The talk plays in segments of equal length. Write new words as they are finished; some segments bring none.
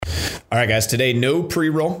All right, guys, today, no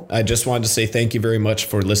pre-roll. I just wanted to say thank you very much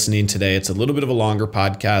for listening today. It's a little bit of a longer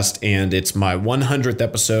podcast, and it's my 100th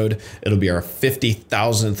episode. It'll be our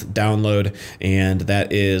 50,000th download, and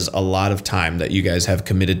that is a lot of time that you guys have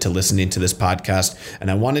committed to listening to this podcast.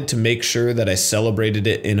 And I wanted to make sure that I celebrated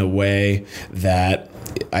it in a way that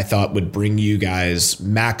I thought would bring you guys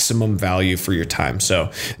maximum value for your time.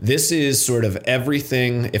 So this is sort of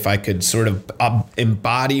everything. If I could sort of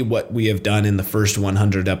embody what we have done in the first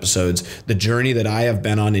 100 episodes, the journey that I have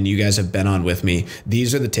been on and you guys have been on with me,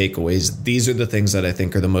 these are the takeaways. These are the things that I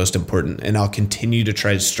think are the most important. And I'll continue to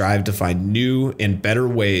try to strive to find new and better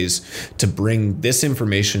ways to bring this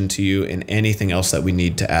information to you and anything else that we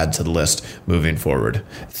need to add to the list moving forward.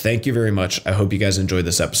 Thank you very much. I hope you guys enjoyed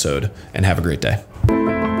this episode and have a great day.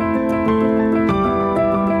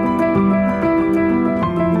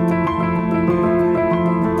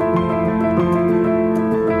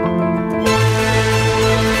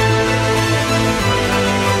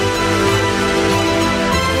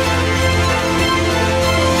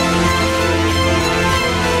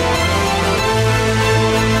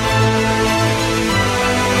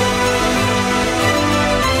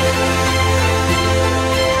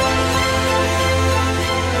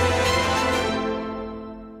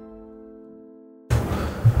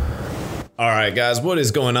 All right, guys, what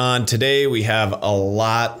is going on? Today we have a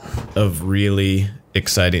lot of really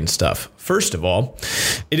exciting stuff. First of all,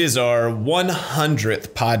 it is our 100th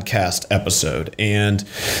podcast episode. And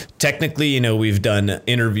technically, we've done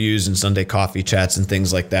interviews and Sunday coffee chats and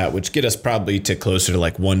things like that, which get us probably to closer to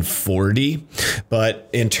like 140. But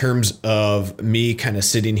in terms of me kind of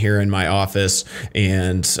sitting here in my office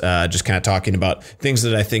and just kind of talking about things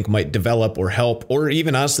that I think might develop or help, or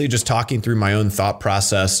even honestly, just talking through my own thought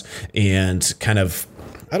process and kind of,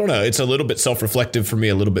 I don't know. It's a little bit self-reflective for me,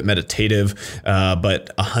 a little bit meditative,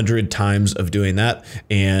 but 100 times of doing that.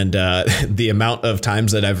 And the amount of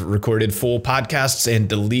times that I've recorded full podcasts and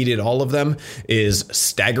deleted all of them is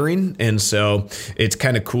staggering. And so it's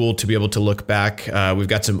kind of cool to be able to look back. We've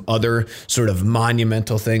got some other sort of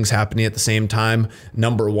monumental things happening at the same time.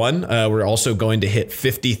 Number one, we're also going to hit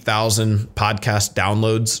 50,000 podcast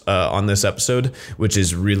downloads on this episode, which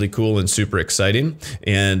is really cool and super exciting.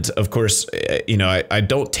 And of course, I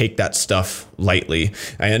don't take that stuff lightly.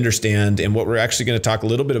 I understand. And what we're actually going to talk a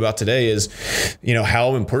little bit about today is,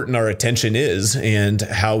 how important our attention is and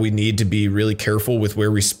how we need to be really careful with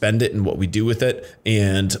where we spend it and what we do with it.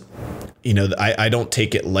 And I don't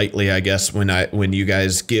take it lightly, I guess, when you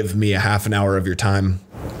guys give me a half an hour of your time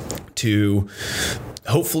to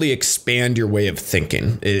hopefully expand your way of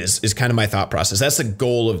thinking is kind of my thought process. That's the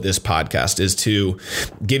goal of this podcast, is to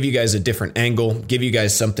give you guys a different angle, give you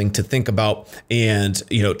guys something to think about, and,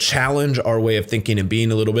 challenge our way of thinking and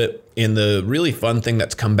being a little bit. And the really fun thing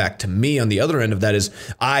that's come back to me on the other end of that is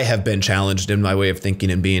I have been challenged in my way of thinking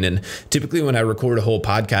and being. And typically when I record a whole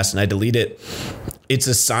podcast and I delete it, it's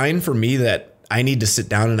a sign for me that I need to sit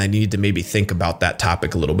down and I need to maybe think about that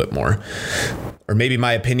topic a little bit more. Or maybe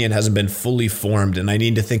my opinion hasn't been fully formed and I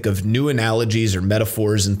need to think of new analogies or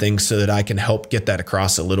metaphors and things so that I can help get that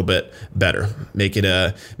across a little bit better, make it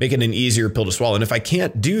an easier pill to swallow. And if I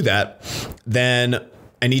can't do that, then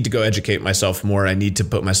I need to go educate myself more. I need to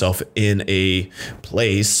put myself in a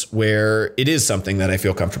place where it is something that I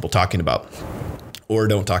feel comfortable talking about. Or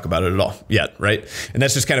don't talk about it at all yet, right? And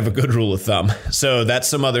that's just kind of a good rule of thumb. So that's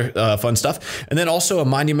some other fun stuff. And then also a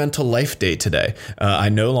monumental life day today. I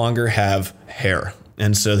no longer have hair.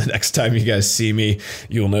 And so the next time you guys see me,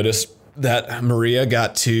 you'll notice that Maria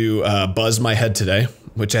got to buzz my head today,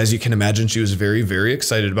 which, as you can imagine, she was very, very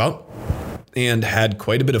excited about and had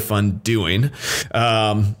quite a bit of fun doing.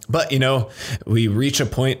 But, we reach a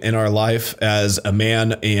point in our life as a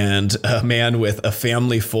man and a man with a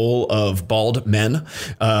family full of bald men.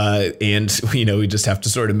 And, we just have to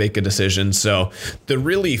sort of make a decision. So the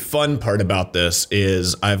really fun part about this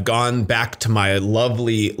is I've gone back to my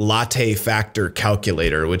lovely latte factor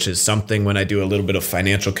calculator, which is something when I do a little bit of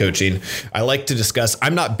financial coaching, I like to discuss.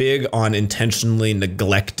 I'm not big on intentionally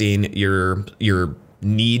neglecting your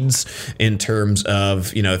needs in terms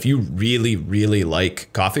of, if you really, really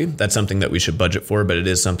like coffee, that's something that we should budget for, but it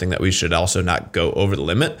is something that we should also not go over the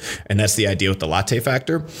limit. And that's the idea with the latte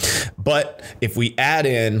factor. But if we add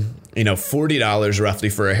in, $40 roughly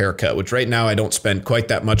for a haircut, which right now I don't spend quite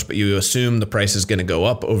that much, but you assume the price is going to go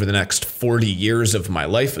up over the next 40 years of my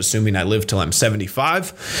life, assuming I live till I'm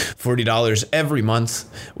 75, $40 every month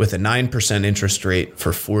with a 9% interest rate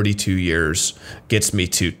for 42 years gets me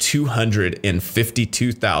to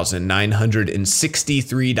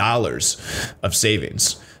 $252,963 of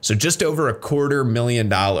savings. So just over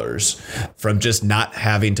 $250,000 from just not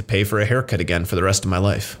having to pay for a haircut again for the rest of my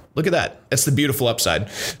life. Look at that. That's the beautiful upside.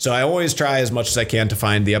 So I always try as much as I can to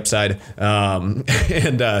find the upside.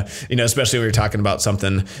 Especially when you're talking about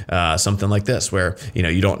something like this, where,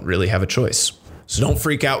 you don't really have a choice. So don't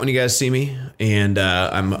freak out when you guys see me. And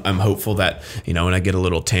I'm hopeful that, when I get a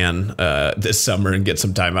little tan this summer and get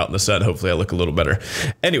some time out in the sun, hopefully I look a little better.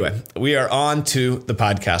 Anyway, we are on to the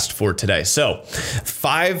podcast for today. So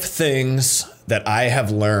 5 things that I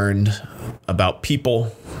have learned about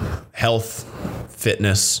people, health,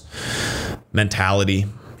 fitness, mentality,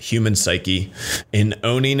 human psyche, in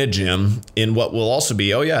owning a gym, in what will also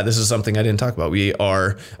be, this is something I didn't talk about. We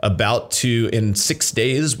are about to, in 6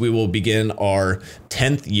 days, we will begin our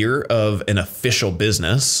 10th year of an official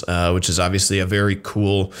business, which is obviously a very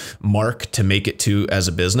cool mark to make it to as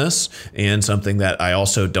a business, and something that I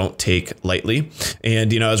also don't take lightly.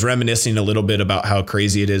 And, I was reminiscing a little bit about how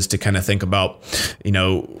crazy it is to kind of think about,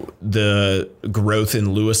 the growth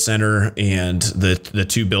in Lewis Center and the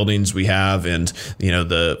 2 buildings we have, and,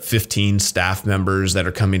 the 15 staff members that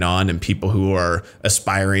are coming on and people who are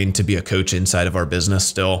aspiring to be a coach inside of our business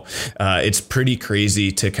still. It's pretty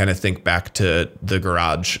crazy to kind of think back to the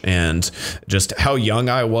garage and just how young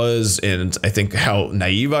I was, and I think how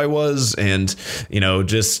naive I was, and,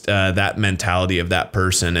 just that mentality of that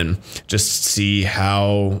person, and just see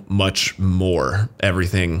how much more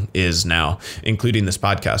everything is now, including this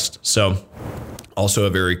podcast. So also a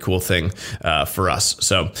very cool thing for us.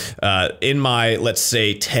 So in my, let's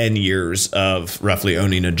say, 10 years of roughly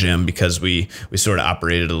owning a gym, because we sort of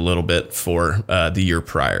operated a little bit for the year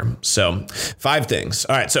prior. So 5 things.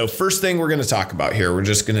 All right. So first thing we're going to talk about here, we're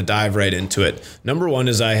just going to dive right into it. Number 1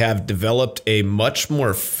 is I have developed a much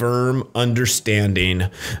more firm understanding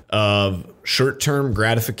of short-term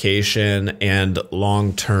gratification and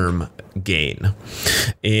long-term gain.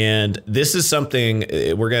 And this is something,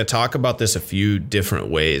 we're going to talk about this a few different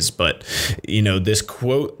ways, but this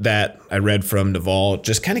quote that I read from Naval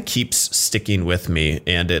just kind of keeps sticking with me,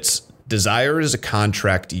 and it's, desire is a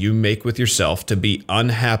contract you make with yourself to be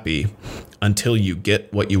unhappy until you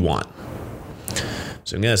get what you want.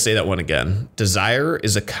 So I'm going to say that one again. Desire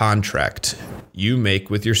is a contract you make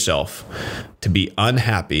with yourself to be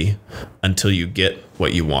unhappy until you get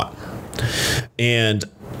what you want. And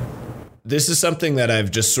this is something that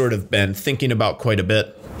I've just sort of been thinking about quite a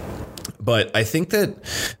bit. But I think that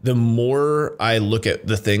the more I look at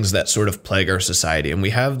the things that sort of plague our society, and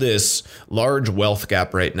we have this large wealth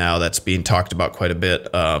gap right now that's being talked about quite a bit,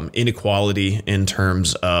 inequality in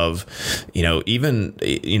terms of, not even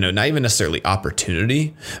necessarily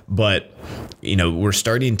opportunity, but we're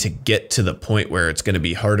starting to get to the point where it's going to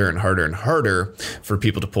be harder and harder and harder for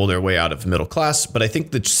people to pull their way out of middle class. But I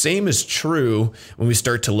think the same is true when we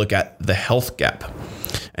start to look at the health gap.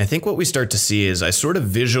 I think what we start to see is I sort of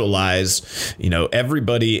visualize,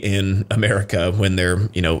 everybody in America when they're,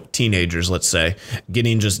 teenagers, let's say,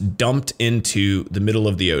 getting just dumped into the middle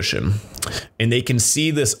of the ocean. And they can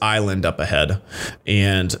see this island up ahead,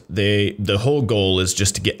 and the whole goal is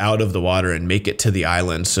just to get out of the water and make it to the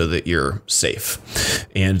island so that you're safe.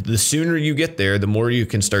 And the sooner you get there, the more you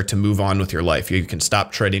can start to move on with your life. You can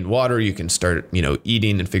stop treading water, you can start,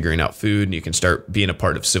 eating and figuring out food, and you can start being a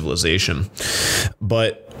part of civilization.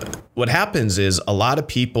 But what happens is a lot of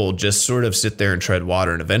people just sort of sit there and tread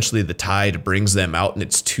water, and eventually the tide brings them out, and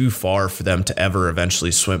it's too far for them to ever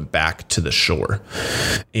eventually swim back to the shore.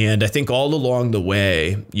 And I think all along the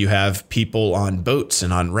way, you have people on boats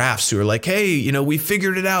and on rafts who are like, hey, we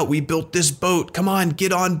figured it out. We built this boat. Come on,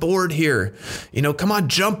 get on board here. Come on,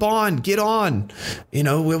 jump on, get on.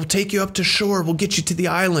 We'll take you up to shore. We'll get you to the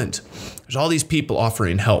island. There's all these people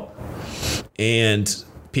offering help. And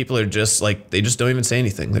people are just like, they just don't even say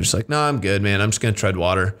anything. They're just like, no, I'm good, man. I'm just going to tread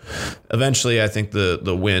water. Eventually, I think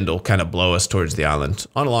the wind will kind of blow us towards the island.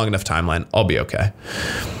 On a long enough timeline, I'll be okay.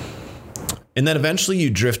 And then eventually you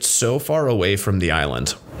drift so far away from the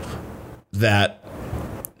island that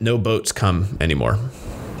no boats come anymore.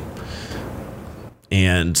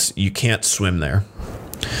 And you can't swim there.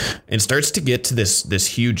 And it starts to get to this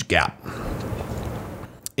huge gap.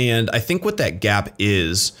 And I think what that gap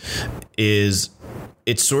is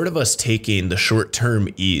it's sort of us taking the short-term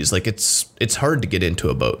ease. Like it's hard to get into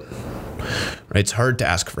a boat, right? It's hard to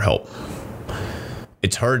ask for help.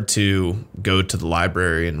 It's hard to go to the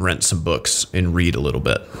library and rent some books and read a little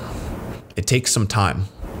bit. It takes some time.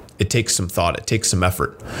 It takes some thought. It takes some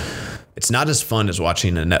effort. It's not as fun as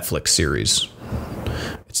watching a Netflix series.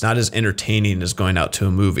 It's not as entertaining as going out to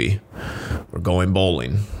a movie or going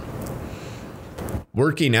bowling.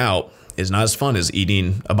 Working out is not as fun as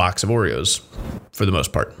eating a box of Oreos for the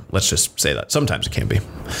most part. Let's just say that. Sometimes it can be.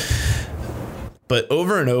 But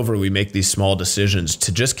over and over, we make these small decisions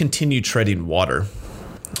to just continue treading water.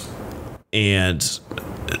 And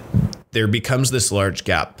there becomes this large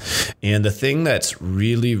gap. And the thing that's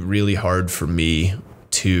really, really hard for me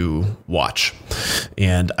to watch,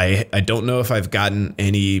 and I don't know if I've gotten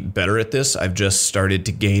any better at this. I've just started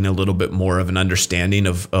to gain a little bit more of an understanding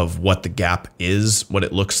of what the gap is, what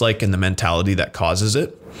it looks like, and the mentality that causes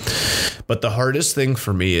it. But the hardest thing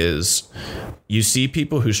for me is you see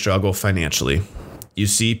people who struggle financially. You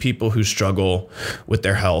see people who struggle with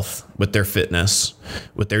their health, with their fitness,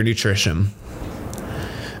 with their nutrition.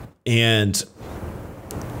 And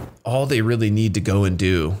all they really need to go and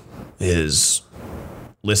do is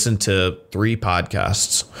listen to 3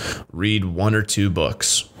 podcasts, read 1 or 2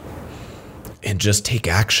 books, and just take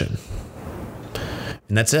action.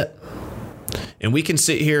 And that's it. And we can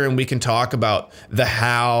sit here and we can talk about the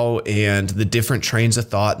how and the different trains of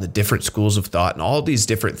thought and the different schools of thought and all these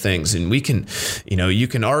different things. And we can, you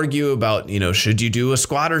can argue about, should you do a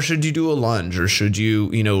squat or should you do a lunge, or should you,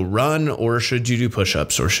 run, or should you do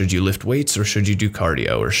push-ups, or should you lift weights, or should you do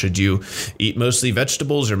cardio, or should you eat mostly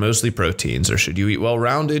vegetables or mostly proteins, or should you eat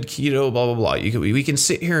well-rounded, keto, blah, blah, blah. We can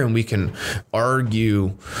sit here and we can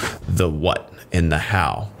argue the what and the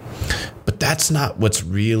how. But that's not what's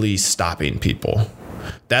really stopping people.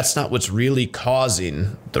 That's not what's really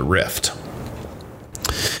causing the rift.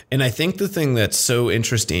 And I think the thing that's so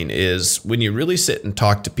interesting is when you really sit and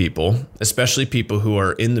talk to people, especially people who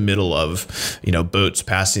are in the middle of, boats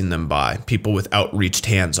passing them by, people with outreached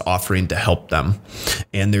hands offering to help them,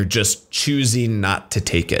 and they're just choosing not to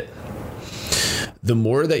take it. The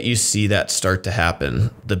more that you see that start to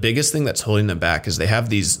happen, the biggest thing that's holding them back is they have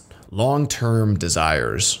these long-term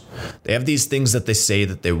desires. They have these things that they say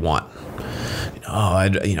that they want. I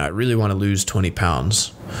really want to lose 20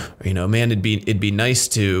 pounds. Or, man, it'd be nice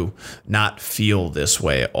to not feel this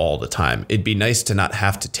way all the time. It'd be nice to not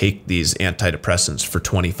have to take these antidepressants for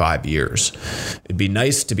 25 years. It'd be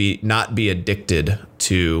nice to not be addicted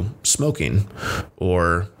to smoking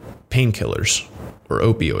or painkillers or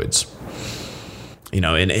opioids. In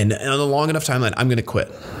a long enough timeline, I'm going to quit.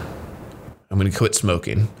 I'm going to quit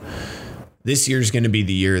smoking. This year is going to be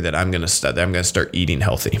the year that I'm going to start eating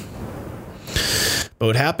healthy. But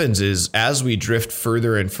what happens is, as we drift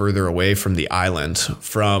further and further away from the island,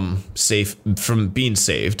 from being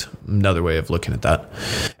saved, another way of looking at that,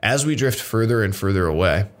 as we drift further and further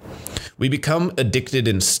away, we become addicted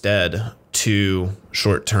instead to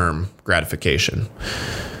short-term gratification.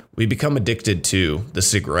 We become addicted to the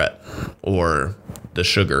cigarette or the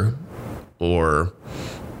sugar or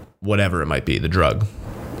whatever it might be, the drug,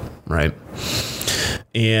 right?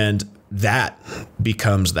 And that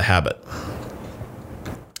becomes the habit.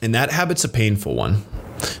 And that habit's a painful one.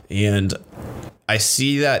 And I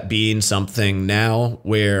see that being something now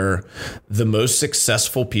where the most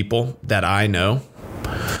successful people that I know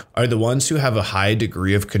are the ones who have a high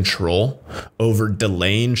degree of control over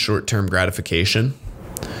delaying short-term gratification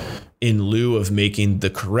in lieu of making the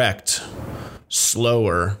correct,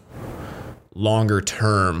 slower,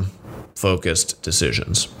 longer-term focused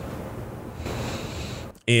decisions.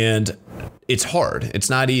 And it's hard. It's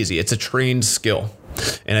not easy. It's a trained skill.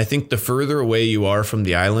 And I think the further away you are from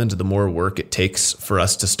the island, the more work it takes for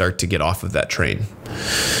us to start to get off of that train.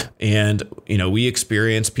 And, we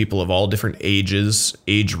experience people of all different ages,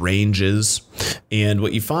 age ranges. And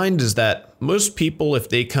what you find is that most people, if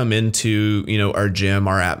they come into, our gym,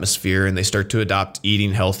 our atmosphere, and they start to adopt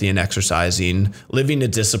eating healthy and exercising, living a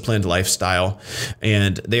disciplined lifestyle,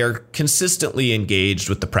 and they are consistently engaged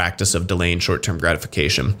with the practice of delaying short-term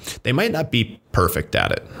gratification, they might not be perfect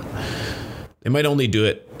at it. They might only do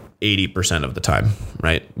it 80% of the time,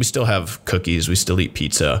 right? We still have cookies. We still eat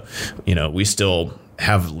pizza. We still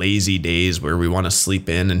have lazy days where we want to sleep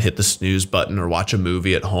in and hit the snooze button or watch a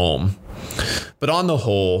movie at home. But on the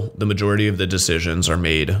whole, the majority of the decisions are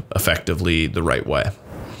made effectively the right way.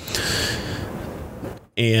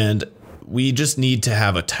 And we just need to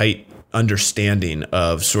have a tight understanding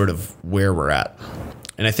of sort of where we're at.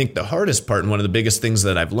 And I think the hardest part, and one of the biggest things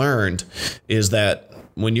that I've learned, is that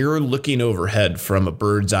when you're looking overhead from a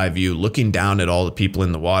bird's eye view, looking down at all the people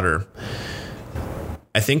in the water,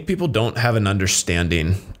 I think people don't have an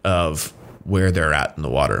understanding of where they're at in the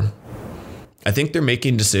water. I think they're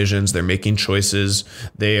making decisions, they're making choices,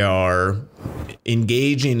 they are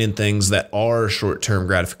engaging in things that are short-term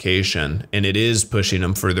gratification, and it is pushing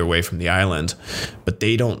them further away from the island, but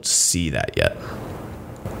they don't see that yet.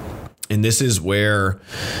 And this is where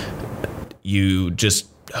you just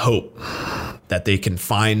hope that they can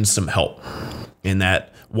find some help. and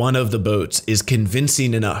that one of the boats is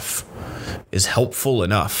convincing enough, is helpful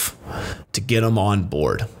enough to get them on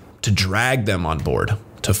board, to drag them on board,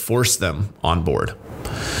 to force them on board.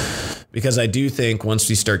 Because I do think once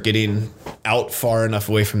we start getting out far enough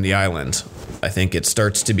away from the island, I think it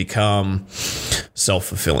starts to become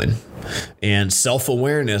self-fulfilling. And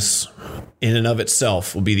self-awareness in and of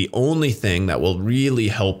itself will be the only thing that will really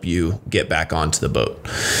help you get back onto the boat.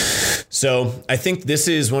 So I think this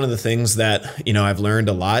is one of the things that, I've learned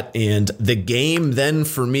a lot. And the game then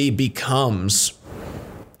for me becomes,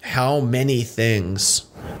 how many things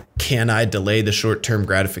can I delay the short-term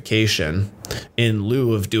gratification in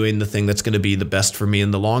lieu of doing the thing that's going to be the best for me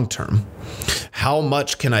in the long term? How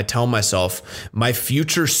much can I tell myself my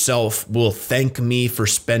future self will thank me for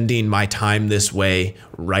spending my time this way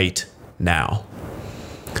right now?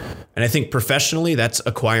 And I think professionally, that's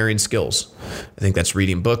acquiring skills. I think that's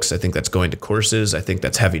reading books. I think that's going to courses. I think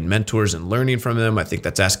that's having mentors and learning from them. I think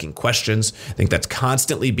that's asking questions. I think that's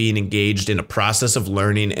constantly being engaged in a process of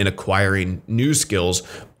learning and acquiring new skills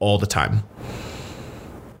all the time.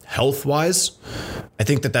 Health-wise, I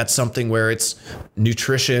think that that's something where it's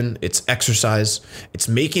nutrition, it's exercise, it's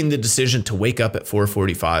making the decision to wake up at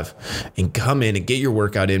 4:45 and come in and get your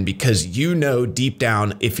workout in, because deep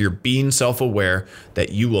down, if you're being self-aware,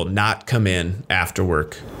 that you will not come in after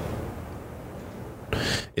work.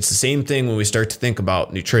 It's the same thing when we start to think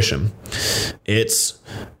about nutrition. It's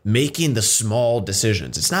making the small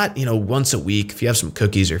decisions. It's not, once a week, if you have some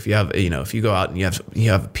cookies, or if you have, if you go out and you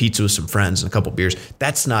have a pizza with some friends and a couple beers,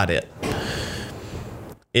 that's not it.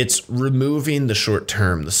 It's removing the short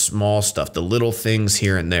term, the small stuff, the little things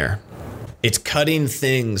here and there. It's cutting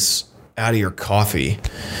things out of your coffee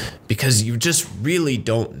because you just really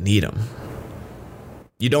don't need them.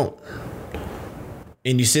 You don't.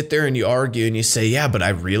 And you sit there and you argue and you say, yeah, but I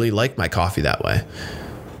really like my coffee that way.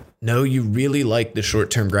 No, you really like the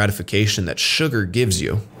short-term gratification that sugar gives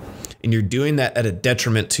you. And you're doing that at a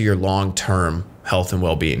detriment to your long-term health and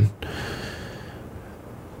well-being.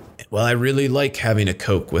 Well, I really like having a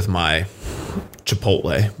Coke with my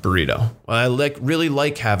Chipotle burrito. Well, I really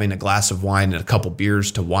like having a glass of wine and a couple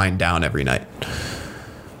beers to wind down every night.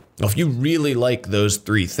 Well, if you really like those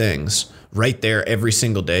three things, right there every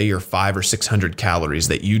single day, you're 500 or 600 calories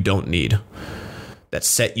that you don't need, that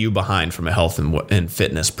set you behind from a health and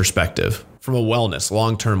fitness perspective, from a wellness,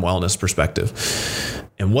 long-term wellness perspective.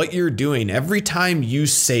 And what you're doing every time you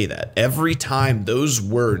say that, every time those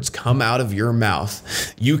words come out of your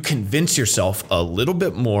mouth, you convince yourself a little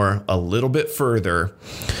bit more, a little bit further,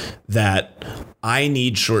 that I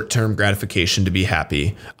need short-term gratification to be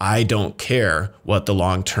happy. I don't care what the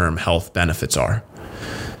long-term health benefits are.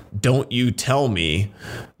 Don't you tell me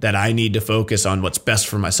that I need to focus on what's best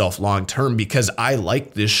for myself long term because I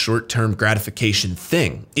like this short term gratification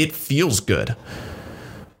thing. It feels good.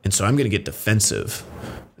 And so I'm going to get defensive.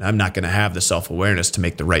 I'm not going to have the self-awareness to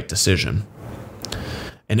make the right decision.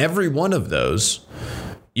 And every one of those,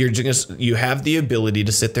 you have the ability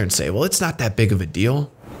to sit there and say, well, it's not that big of a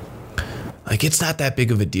deal. Like, it's not that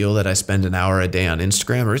big of a deal that I spend an hour a day on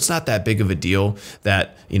Instagram, or it's not that big of a deal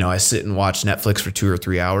that, I sit and watch Netflix for 2 or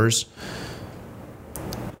 3 hours.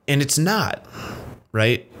 And it's not,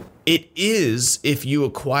 right? It is if you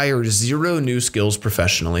acquire 0 new skills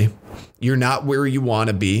professionally. You're not where you want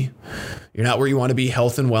to be. You're not where you want to be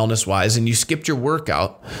health and wellness wise, and you skipped your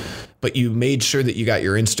workout, but you made sure that you got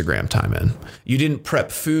your Instagram time in. You didn't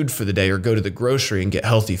prep food for the day or go to the grocery and get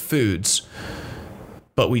healthy foods.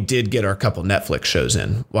 But we did get our couple Netflix shows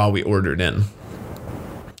in while we ordered in.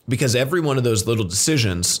 Because every one of those little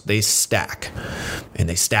decisions, they stack. And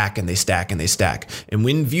they stack and they stack and they stack. And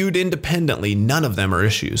when viewed independently, none of them are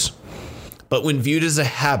issues. But when viewed as a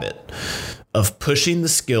habit of pushing the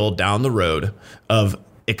skill down the road, of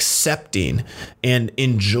accepting and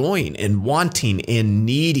enjoying and wanting and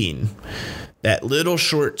needing that little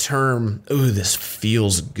short term, ooh, this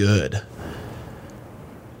feels good,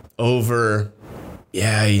 over,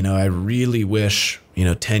 yeah, I really wish,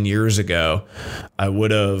 10 years ago, I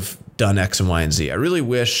would have done X and Y and Z. I really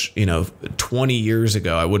wish, 20 years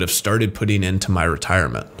ago, I would have started putting into my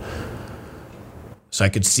retirement so I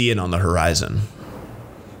could see it on the horizon.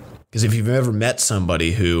 Because if you've ever met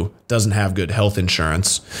somebody who doesn't have good health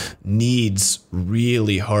insurance, needs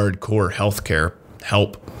really hardcore healthcare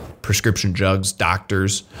help, prescription drugs,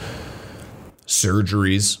 doctors,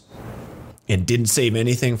 surgeries, and didn't save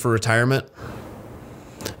anything for retirement,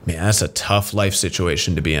 man, that's a tough life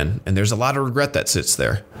situation to be in. And there's a lot of regret that sits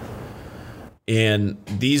there. And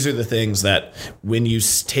these are the things that when you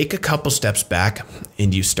take a couple steps back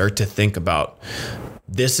and you start to think about,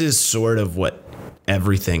 this is sort of what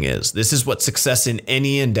everything is. This is what success in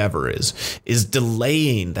any endeavor is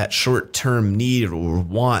delaying that short-term need or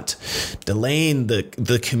want, delaying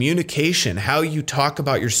the communication, how you talk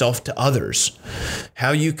about yourself to others,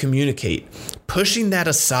 how you communicate, pushing that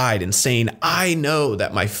aside and saying, I know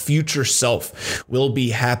that my future self will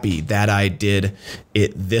be happy that I did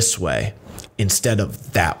it this way instead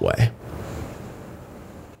of that way.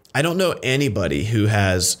 I don't know anybody who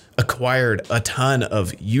has acquired a ton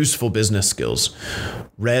of useful business skills,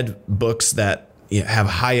 read books that have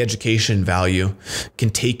high education value, can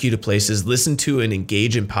take you to places, listen to and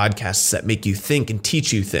engage in podcasts that make you think and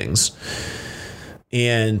teach you things.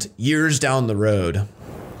 And years down the road,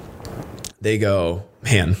 they go,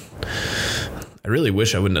 man, I really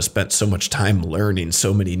wish I wouldn't have spent so much time learning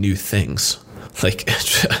so many new things. Like,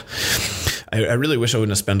 I really wish I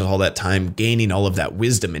wouldn't have spent all that time gaining all of that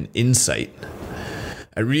wisdom and insight.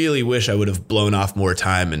 I really wish I would have blown off more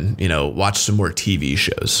time and, watched some more TV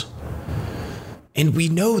shows. And we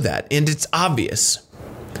know that, and it's obvious.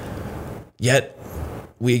 Yet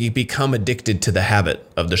we become addicted to the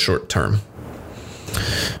habit of the short term.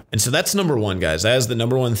 And so that's number one, guys. That is the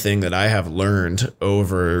number one thing that I have learned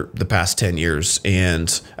over the past 10 years.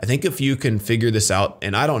 And I think if you can figure this out,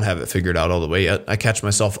 and I don't have it figured out all the way yet, I catch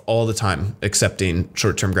myself all the time accepting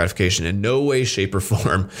short-term gratification. In no way, shape, or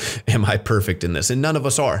form am I perfect in this. And none of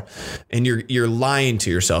us are. And you're lying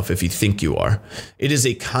to yourself if you think you are. It is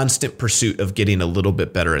a constant pursuit of getting a little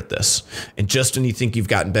bit better at this. And just when you think you've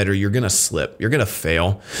gotten better, you're going to slip. You're going to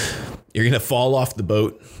fail. You're going to fall off the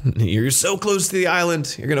boat. You're so close to the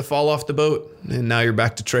island. You're going to fall off the boat. And now you're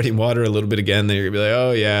back to treading water a little bit again. Then you're going to be like,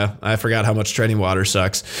 oh, yeah, I forgot how much treading water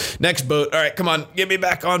sucks. Next boat. All right, come on. Get me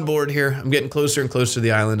back on board here. I'm getting closer and closer to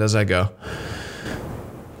the island as I go.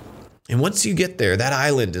 And once you get there, that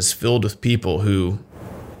island is filled with people who,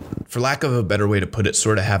 for lack of a better way to put it,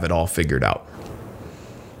 sort of have it all figured out.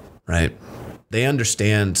 Right? They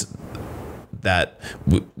understand that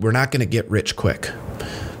we're not going to get rich quick.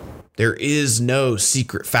 There is no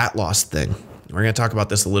secret fat loss thing. We're going to talk about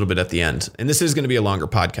this a little bit at the end. And this is going to be a longer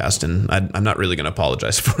podcast, and I'm not really going to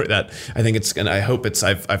apologize for that. I think it's going to, I hope it's,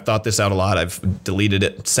 I've thought this out a lot. I've deleted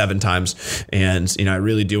it 7 times, and, I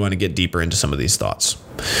really do want to get deeper into some of these thoughts.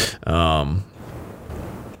 And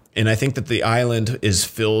I think that the island is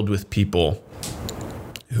filled with people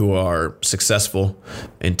who are successful,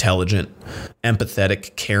 intelligent,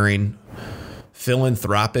 empathetic, caring,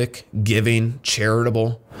 philanthropic, giving,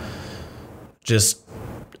 charitable, just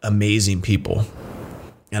amazing people.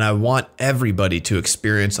 And I want everybody to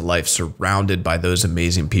experience a life surrounded by those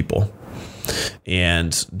amazing people.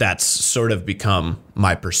 And that's sort of become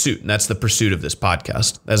my pursuit. And that's the pursuit of this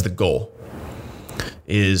podcast. That's the goal,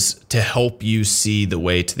 is to help you see the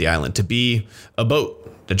way to the island, to be a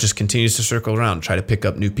boat that just continues to circle around, try to pick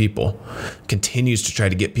up new people, continues to try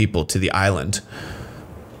to get people to the island,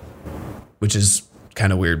 which is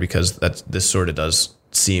kind of weird because this sort of does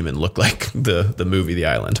seem and look like the movie The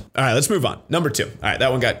Island. All right, let's move on. Number 2. All right,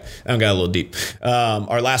 that one got a little deep.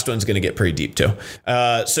 Our last one's going to get pretty deep too.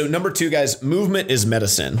 So number 2, guys, movement is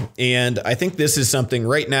medicine. And I think this is something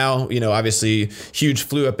right now, obviously huge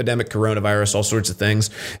flu epidemic, coronavirus, all sorts of things.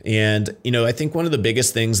 And, I think one of the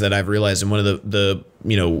biggest things that I've realized, and one of the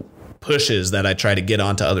pushes that I try to get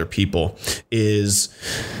onto other people is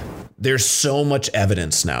there's so much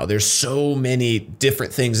evidence now. There's so many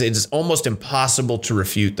different things. It's almost impossible to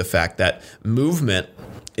refute the fact that movement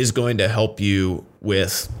is going to help you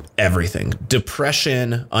with everything.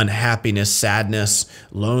 Depression, unhappiness, sadness,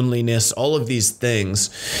 loneliness, all of these things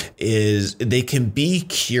they can be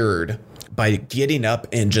cured by getting up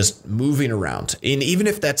and just moving around. And even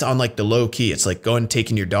if that's on like the low key, it's like going and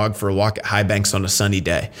taking your dog for a walk at High Banks on a sunny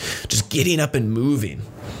day, just getting up and moving.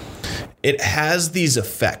 It has these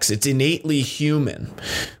effects. It's innately human.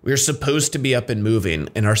 We're supposed to be up and moving,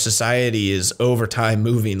 and our society is over time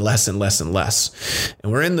moving less and less and less.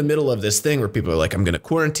 And we're in the middle of this thing where people are like, I'm going to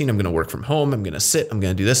quarantine, I'm going to work from home, I'm going to sit, I'm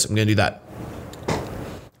going to do this, I'm going to do that.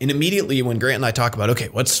 And immediately when Grant and I talk about, okay,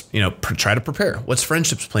 what's, try to prepare. What's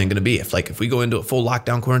friendships plan going to be? If we go into a full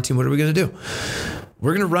lockdown quarantine, what are we going to do?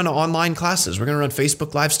 We're going to run online classes. We're going to run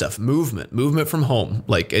Facebook Live stuff, movement from home.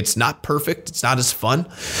 Like, it's not perfect. It's not as fun,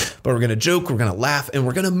 but we're going to joke, we're going to laugh, and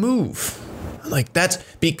we're going to move. Like, that's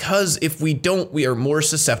because if we don't, we are more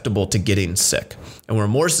susceptible to getting sick, and we're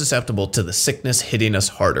more susceptible to the sickness hitting us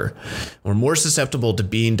harder. We're more susceptible to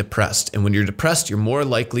being depressed. And when you're depressed, you're more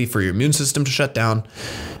likely for your immune system to shut down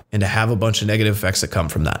and to have a bunch of negative effects that come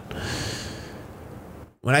from that.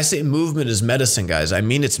 When I say movement is medicine, guys, I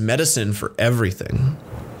mean it's medicine for everything.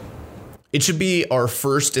 It should be our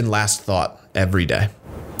first and last thought every day.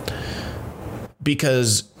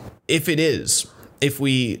 Because if it is, if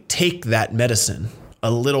we take that medicine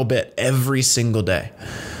a little bit every single day,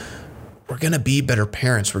 we're going to be better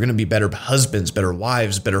parents. We're going to be better husbands, better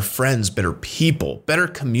wives, better friends, better people, better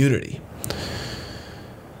community.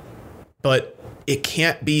 But it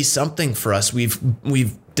can't be something for us.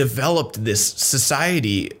 We've developed this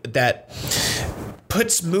society that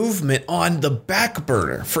puts movement on the back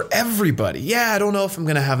burner for everybody. Yeah, I don't know if I'm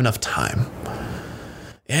going to have enough time.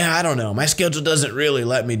 Yeah, I don't know. My schedule doesn't really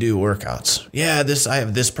let me do workouts. Yeah, I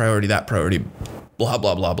have this priority, that priority, blah,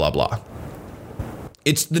 blah, blah, blah, blah.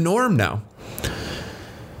 It's the norm now.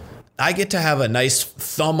 I get to have a nice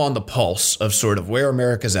thumb on the pulse of sort of where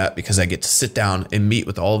America's at because I get to sit down and meet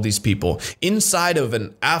with all of these people inside of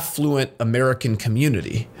an affluent American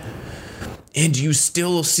community. And you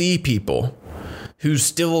still see people who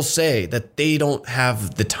still say that they don't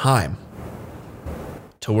have the time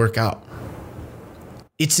to work out.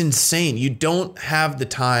 It's insane. You don't have the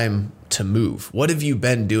time to move. What have you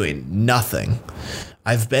been doing? Nothing.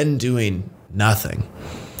 I've been doing nothing.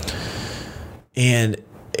 And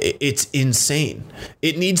it's insane.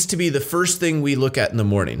 It needs to be the first thing we look at in the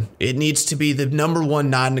morning. It needs to be the number one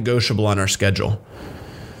non-negotiable on our schedule.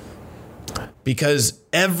 Because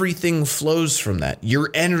everything flows from that.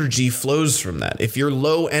 Your energy flows from that. If you're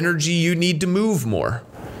low energy, you need to move more.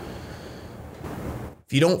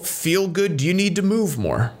 If you don't feel good, you need to move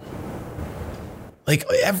more. Like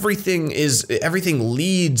everything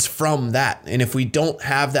leads from that. And if we don't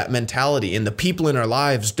have that mentality and the people in our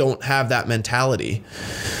lives don't have that mentality,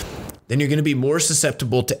 then you're going to be more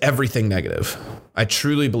susceptible to everything negative. I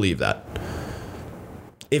truly believe that.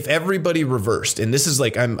 If everybody reversed, and this is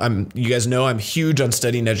like, you guys know I'm huge on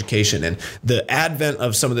studying education, and the advent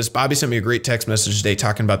of some of this. Bobby sent me a great text message today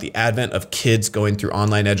talking about the advent of kids going through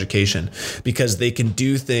online education because they can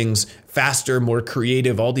do things faster, more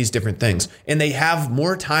creative, all these different things. And they have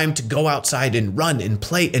more time to go outside and run and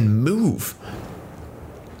play and move.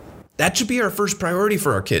 That should be our first priority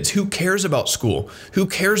for our kids. Who cares about school? Who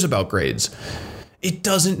cares about grades? It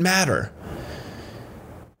doesn't matter.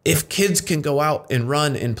 If kids can go out and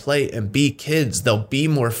run and play and be kids, they'll be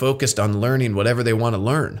more focused on learning whatever they want to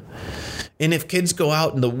learn. And if kids go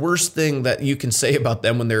out and the worst thing that you can say about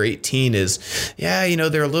them when they're 18 is, yeah,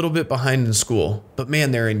 they're a little bit behind in school, but man,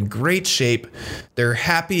 they're in great shape. They're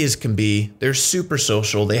happy as can be. They're super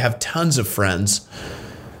social. They have tons of friends.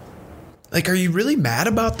 Like, are you really mad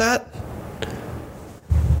about that?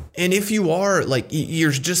 And if you are, like, you're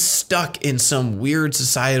just stuck in some weird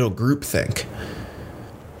societal groupthink.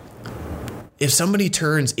 If somebody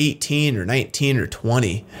turns 18 or 19 or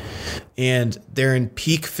 20 and they're in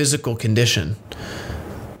peak physical condition,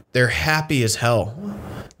 they're happy as hell,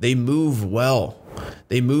 they move well,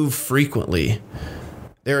 they move frequently,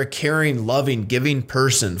 they're a caring, loving, giving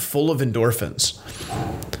person full of endorphins,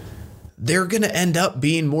 they're going to end up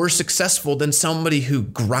being more successful than somebody who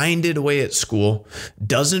grinded away at school,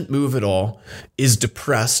 doesn't move at all, is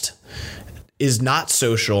depressed, is not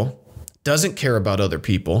social, doesn't care about other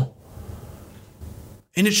people.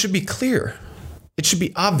 And it should be clear. It should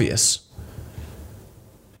be obvious.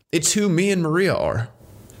 It's who me and Maria are.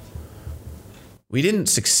 We didn't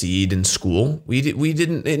succeed in school. We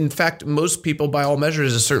didn't. In fact, most people, by all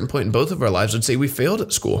measures, at a certain point in both of our lives, would say we failed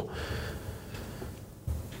at school.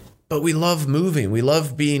 But we love moving. We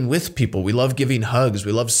love being with people. We love giving hugs.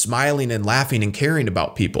 We love smiling and laughing and caring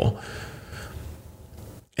about people.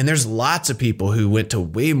 And there's lots of people who went to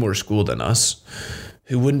way more school than us,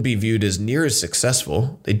 who wouldn't be viewed as near as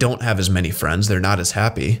successful. They don't have as many friends. They're not as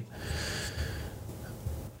happy.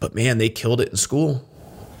 But man, they killed it in school.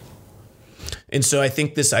 And so I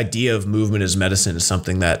think this idea of movement as medicine is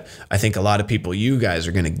something that I think a lot of people, you guys,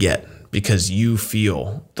 are going to get because you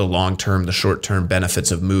feel the long-term, the short-term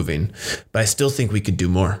benefits of moving. But I still think we could do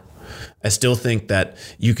more. I still think that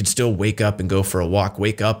you could still wake up and go for a walk,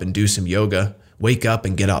 wake up and do some yoga, wake up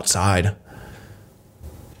and get outside.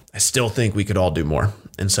 I still think we could all do more.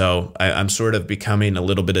 And so I'm sort of becoming a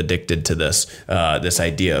little bit addicted to this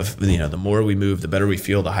idea of, the more we move, the better we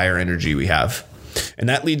feel, the higher energy we have. And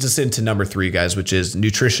that leads us into number 3, guys, which is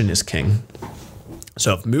nutrition is king.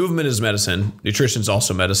 So if movement is medicine, nutrition is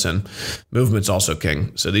also medicine, movement's also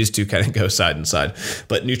king. So these two kind of go side and side.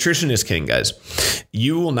 But nutrition is king, guys.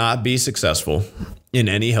 You will not be successful in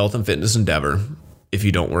any health and fitness endeavor if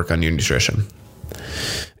you don't work on your nutrition.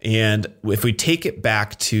 And if we take it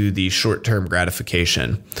back to the short-term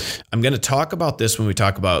gratification, I'm going to talk about this when we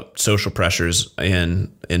talk about social pressures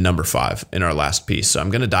in number 5 in our last piece. So I'm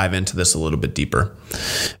going to dive into this a little bit deeper.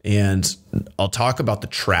 And I'll talk about the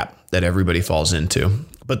trap that everybody falls into.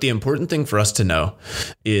 But the important thing for us to know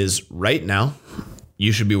is right now,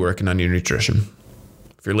 you should be working on your nutrition.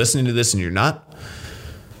 If you're listening to this and you're not,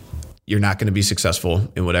 you're not going to be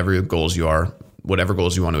successful in whatever goals you want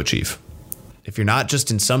to achieve. If you're not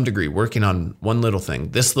just in some degree working on one little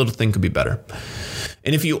thing, this little thing could be better.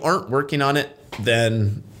 And if you aren't working on it,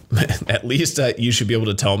 then at least you should be able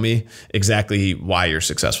to tell me exactly why you're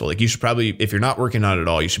successful. Like you should probably, if you're not working on it at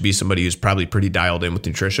all, you should be somebody who's probably pretty dialed in with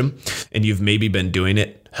nutrition, and you've maybe been doing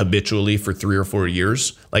it habitually for 3 or 4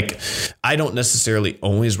 years. Like I don't necessarily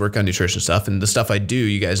always work on nutrition stuff, and the stuff I do,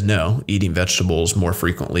 you guys know, eating vegetables more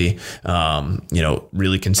frequently,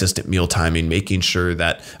 really consistent meal timing, making sure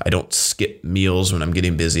that I don't skip meals when I'm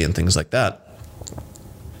getting busy and things like that.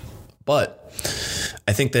 But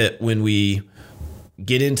I think that when we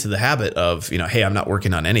get into the habit of, hey, I'm not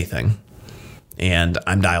working on anything and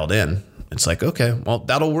I'm dialed in, it's like, okay, well,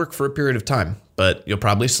 that'll work for a period of time, but you'll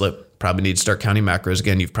probably slip, probably need to start counting macros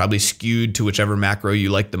again. You've probably skewed to whichever macro you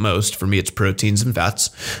like the most. For me, it's proteins and fats.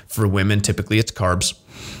 For women, typically it's carbs.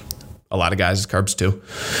 A lot of guys, it's carbs too.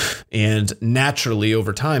 And naturally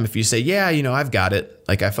over time, if you say, yeah, I've got it.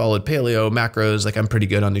 Like I followed paleo macros, like I'm pretty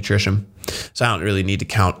good on nutrition, so I don't really need to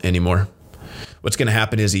count anymore. What's going to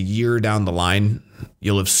happen is a year down the line,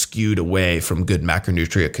 you'll have skewed away from good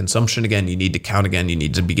macronutrient consumption again. You need to count again. You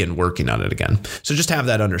need to begin working on it again. So just have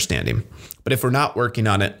that understanding. But if we're not working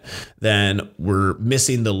on it, then we're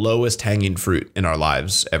missing the lowest hanging fruit in our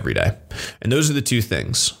lives every day. And those are the two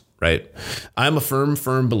things, right? I'm a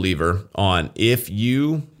firm believer on if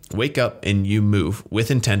you wake up and you move with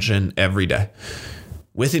intention every day,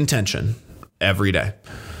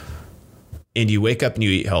 and you wake up and you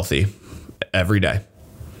eat healthy every day,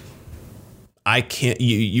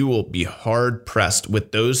 you will be hard pressed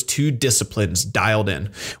with those two disciplines dialed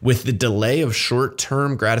in, with the delay of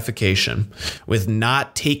short-term gratification, with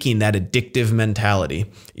not taking that addictive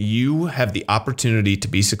mentality. You have the opportunity to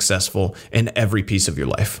be successful in every piece of your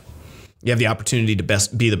life. You have the opportunity to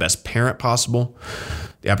be the best parent possible,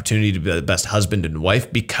 the opportunity to be the best husband and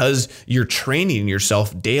wife, because you're training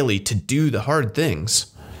yourself daily to do the hard things.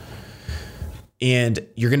 And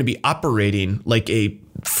you're going to be operating like a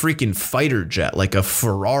freaking fighter jet, like a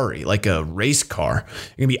Ferrari, like a race car.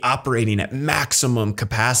 You're going to be operating at maximum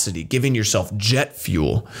capacity, giving yourself jet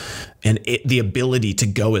fuel and the ability to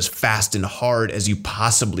go as fast and hard as you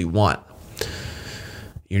possibly want.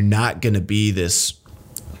 You're not going to be this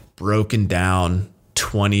broken down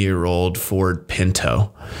 20-year-old Ford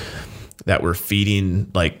Pinto that we're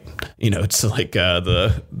feeding, it's like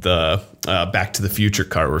the Back to the Future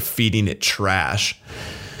car. We're feeding it trash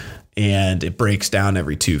and it breaks down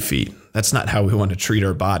every 2 feet. That's not how we want to treat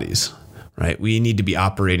our bodies, right? We need to be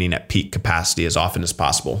operating at peak capacity as often as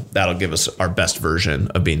possible. That'll give us our best version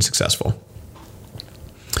of being successful.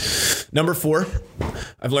 Number 4,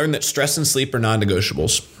 I've learned that stress and sleep are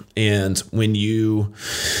non-negotiables. And when you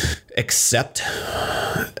accept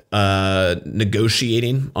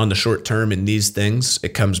negotiating on the short term in these things, it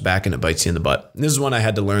comes back and it bites you in the butt. And this is one I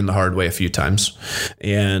had to learn the hard way a few times.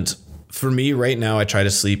 And for me right now, I try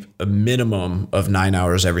to sleep a minimum of 9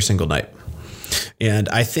 hours every single night. And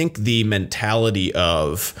I think the mentality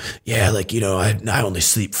of, I only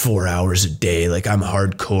sleep 4 hours a day. Like I'm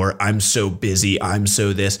hardcore. I'm so busy. I'm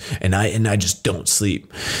so this, and I just don't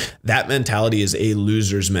sleep. That mentality is a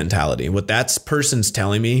loser's mentality. What that person's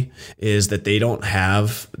telling me is that they don't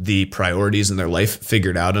have the priorities in their life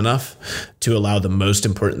figured out enough to allow the most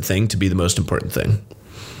important thing to be the most important thing.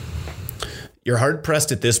 You're hard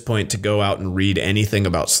pressed at this point to go out and read anything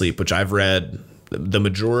about sleep, which I've read the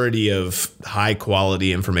majority of high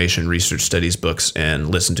quality information, research studies, books, and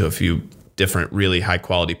listen to a few different really high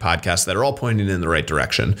quality podcasts that are all pointing in the right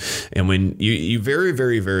direction. And when you very,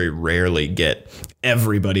 very, very rarely get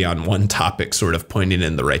everybody on one topic sort of pointing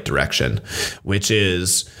in the right direction, which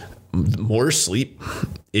is more sleep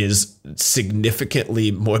is significantly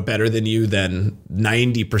more better than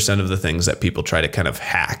 90% of the things that people try to kind of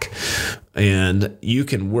hack. And you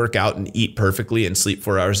can work out and eat perfectly and sleep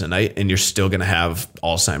 4 hours a night, and you're still going to have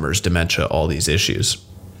Alzheimer's, dementia, all these issues.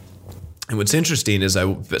 And what's interesting is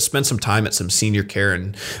I spent some time at some senior care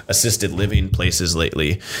and assisted living places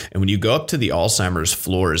lately. And when you go up to the Alzheimer's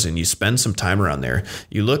floors and you spend some time around there,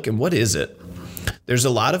 you look and what is it? There's a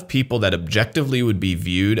lot of people that objectively would be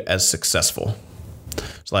viewed as successful.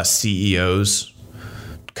 There's a lot of CEOs,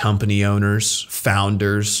 company owners,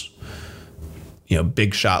 founders,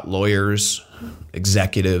 big shot lawyers,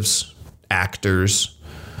 executives, actors.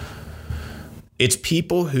 It's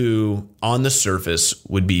people who on the surface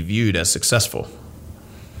would be viewed as successful.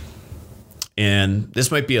 And this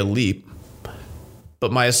might be a leap,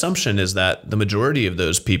 but my assumption is that the majority of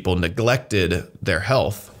those people neglected their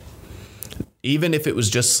health, even if it was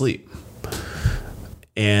just sleep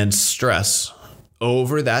and stress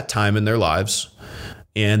over that time in their lives.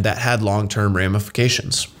 and that had long-term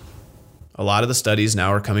ramifications. A lot of the studies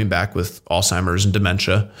now are coming back with Alzheimer's and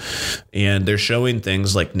dementia, and they're showing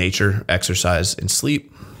things like nature, exercise, and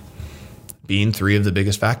sleep being 3 of the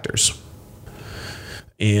biggest factors.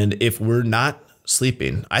 And if we're not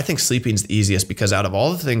sleeping, I think sleeping's the easiest, because out of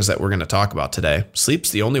all the things that we're going to talk about today, sleep's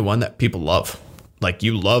the only one that people love. Like,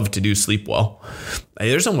 you love to do sleep well.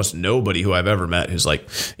 There's almost nobody who I've ever met who's like,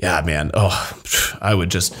 yeah, man, I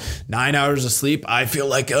would just 9 hours of sleep. I feel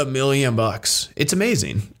like $1 million. It's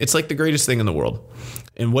amazing. It's like the greatest thing in the world.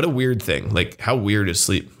 And what a weird thing. Like, how weird is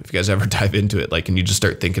sleep? If you guys ever dive into it, like, and you just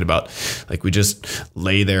start thinking about, like, we just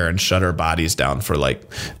lay there and shut our bodies down for like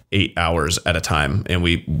 8 hours at a time. And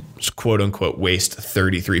we quote unquote waste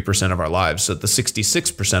 33% of our lives. So the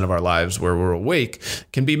 66% of our lives where we're awake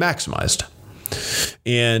can be maximized.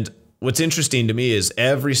 And what's interesting to me is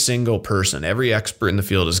every single person, every expert in the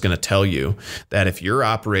field is going to tell you that if you're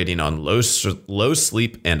operating on low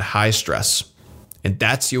sleep and high stress, and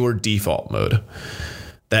that's your default mode,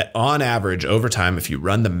 that on average over time, if you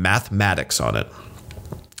run the mathematics on it,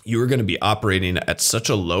 you are going to be operating at such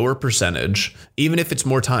a lower percentage, even if it's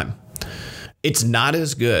more time. It's not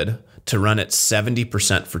as good to run at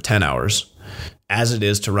 70% for 10 hours as it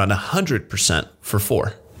is to run 100% for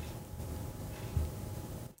 4.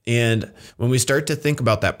 And when we start to think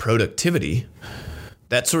about that productivity,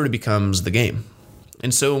 that sort of becomes the game.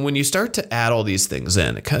 And so when you start to add all these things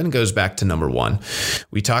in, it kind of goes back to number 1.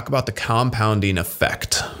 We talk about the compounding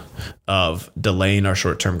effect of delaying our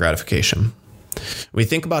short-term gratification. We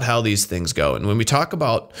think about how these things go. And when we talk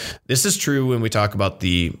about, this is true when we talk about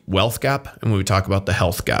the wealth gap and when we talk about the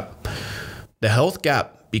health gap. The health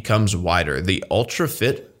gap becomes wider. The ultra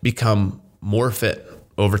fit become more fit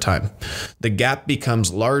over time. The gap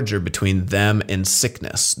becomes larger between them and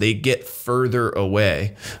sickness. They get further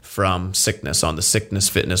away from sickness on the sickness,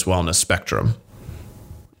 fitness, wellness spectrum,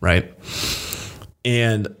 right?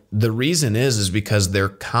 And the reason is because they're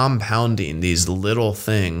compounding these little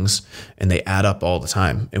things and they add up all the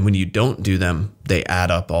time. And when you don't do them, they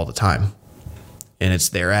add up all the time. And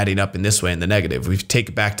they're adding up in this way in the negative. We take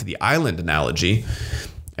it back to the island analogy.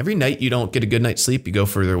 Every night you don't get a good night's sleep, you go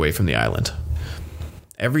further away from the island.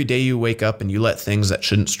 Every day you wake up and you let things that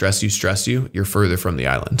shouldn't stress you, you're further from the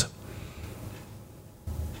island.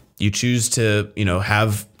 You choose to,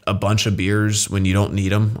 have a bunch of beers when you don't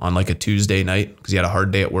need them on like a Tuesday night because you had a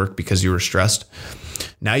hard day at work because you were stressed.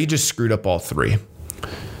 Now you just screwed up all 3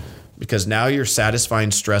 because now you're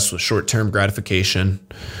satisfying stress with short-term gratification,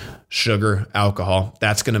 sugar, alcohol.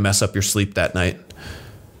 That's going to mess up your sleep that night.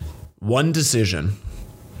 One decision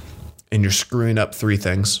and you're screwing up 3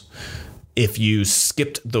 things. If you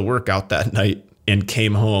skipped the workout that night and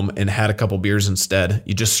came home and had a couple beers instead,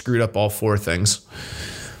 you just screwed up all 4 things.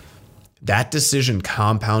 That decision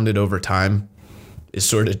compounded over time is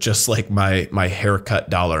sort of just like my haircut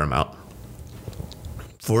dollar amount.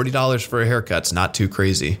 $40 for a haircut's not too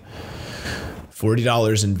crazy.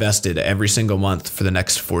 $40 invested every single month for the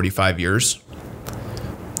next 45 years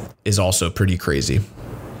is also pretty crazy,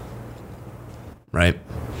 right?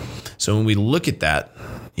 So when we look at that,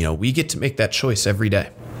 we get to make that choice every day.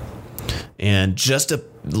 And just a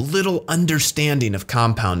little understanding of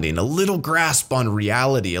compounding, a little grasp on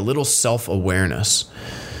reality, a little self-awareness,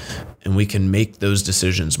 and we can make those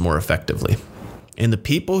decisions more effectively. And the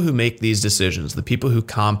people who make these decisions, the people who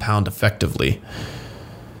compound effectively,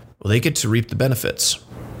 well, they get to reap the benefits.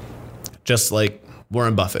 Just like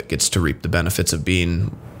Warren Buffett gets to reap the benefits of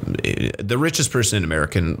being the richest person in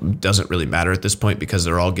America. Doesn't really matter at this point because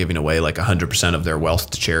they're all giving away like 100% of their wealth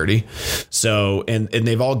to charity. So, and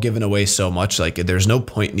they've all given away so much, like there's no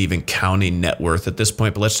point in even counting net worth at this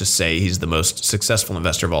point, but let's just say he's the most successful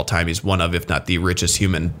investor of all time. He's one of, if not the richest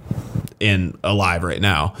human alive right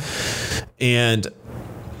now. And,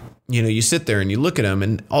 you sit there and you look at him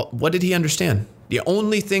and what did he understand? The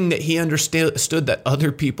only thing that he understood that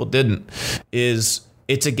other people didn't is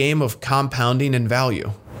it's a game of compounding and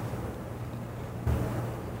value.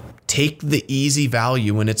 Take the easy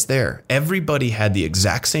value when it's there. Everybody had the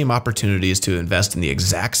exact same opportunities to invest in the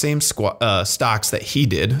exact same stocks that he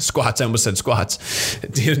did. Squats, I almost said squats.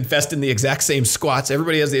 To invest in the exact same squats.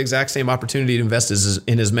 Everybody has the exact same opportunity to invest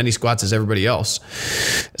in as many squats as everybody else,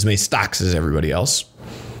 as many stocks as everybody else.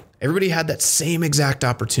 Everybody had that same exact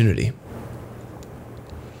opportunity.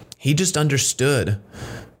 He just understood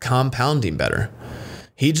compounding better.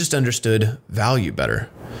 He just understood value better.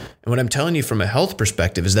 And what I'm telling you from a health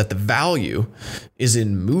perspective is that the value is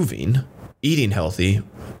in moving, eating healthy,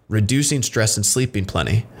 reducing stress, and sleeping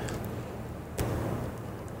plenty.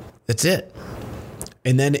 That's it.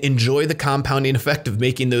 And then enjoy the compounding effect of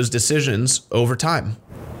making those decisions over time,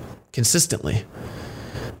 consistently.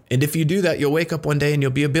 And if you do that, you'll wake up one day and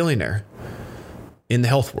you'll be a billionaire in the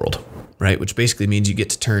health world, right? Which basically means you get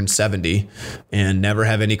to turn 70 and never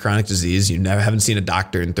have any chronic disease. You haven't seen a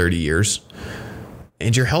doctor in 30 years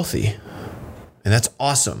and you're healthy. And that's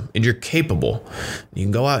awesome. And you're capable. You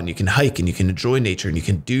can go out and you can hike and you can enjoy nature and you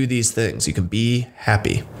can do these things. You can be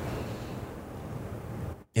happy.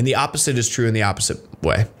 And the opposite is true in the opposite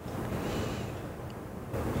way.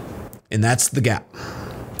 And that's the gap.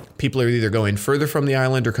 People are either going further from the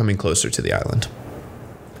island or coming closer to the island.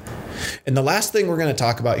 And the last thing we're going to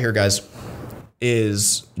talk about here, guys,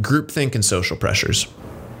 is groupthink and social pressures.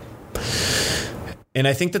 And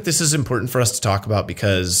I think that this is important for us to talk about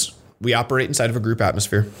because we operate inside of a group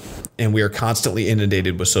atmosphere and we are constantly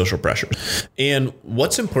inundated with social pressures. And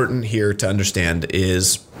what's important here to understand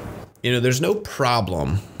is, there's no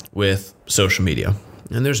problem with social media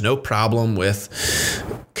and there's no problem with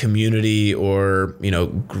community or,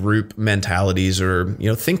 group mentalities or,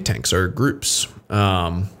 think tanks or groups.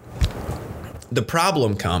 The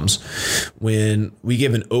problem comes when we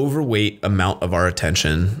give an overweight amount of our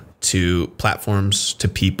attention to platforms, to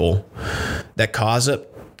people that cause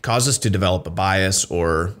us to develop a bias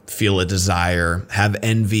or feel a desire, have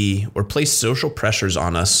envy, or place social pressures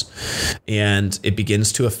on us. And it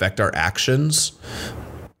begins to affect our actions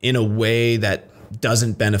in a way that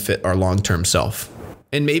doesn't benefit our long-term self.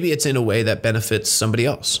 And maybe it's in a way that benefits somebody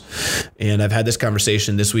else. And I've had this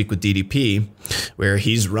conversation this week with DDP where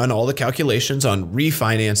he's run all the calculations on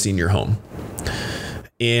refinancing your home.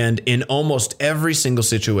 And in almost every single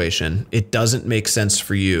situation, it doesn't make sense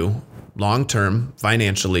for you long-term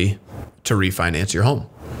financially to refinance your home.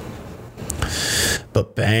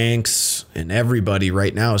 But banks and everybody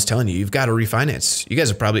right now is telling you, you've got to refinance. You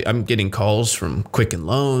guys are I'm getting calls from Quicken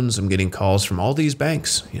Loans. I'm getting calls from all these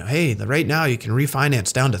banks. Hey, right now you can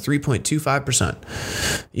refinance down to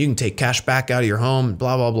 3.25%. You can take cash back out of your home,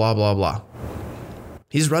 blah, blah, blah, blah, blah.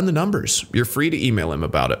 He's run the numbers. You're free to email him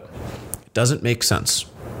about it. It doesn't make sense.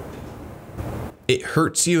 It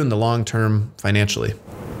hurts you in the long term financially.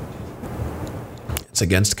 It's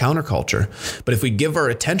against counterculture. But if we give our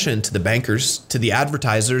attention to the bankers, to the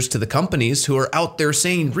advertisers, to the companies who are out there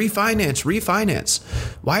saying, refinance,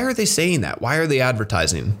 why are they saying that? Why are they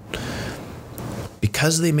advertising?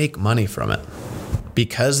 Because they make money from it.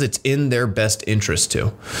 Because it's in their best interest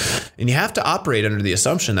to. And you have to operate under the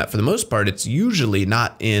assumption that for the most part, it's usually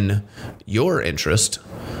not in your interest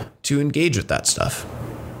to engage with that stuff.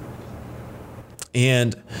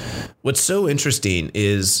 And what's so interesting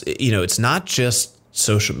is, it's not just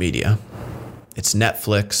social media. It's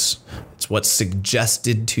Netflix. It's what's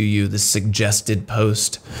suggested to you, the suggested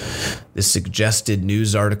post, the suggested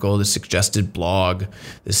news article, the suggested blog,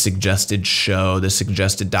 the suggested show, the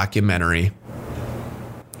suggested documentary.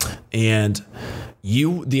 And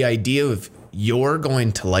the idea of you're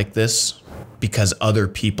going to like this because other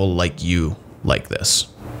people like you like this.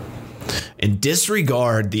 And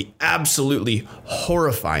disregard the absolutely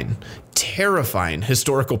horrifying, terrifying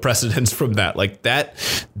historical precedents from that. Like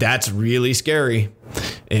that's really scary.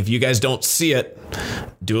 And if you guys don't see it,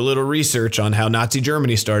 do a little research on how Nazi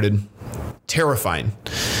Germany started. Terrifying.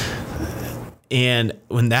 And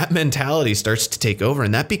when that mentality starts to take over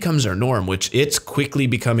and that becomes our norm, which it's quickly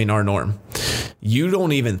becoming our norm, you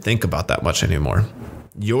don't even think about that much anymore.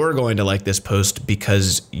 You're going to like this post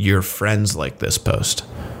because your friends like this post.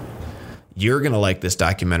 You're going to like this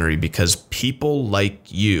documentary because people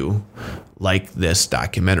like you like this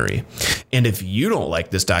documentary. And if you don't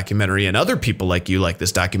like this documentary and other people like you like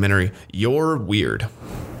this documentary, you're weird.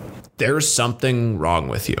 There's something wrong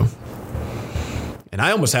with you. And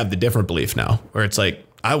I almost have the different belief now where it's like,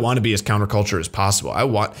 I want to be as counterculture as possible.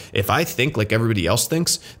 If I think like everybody else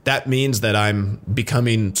thinks, that means that I'm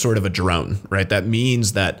becoming sort of a drone, right? That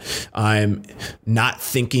means that I'm not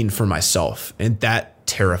thinking for myself. And that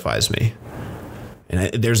terrifies me.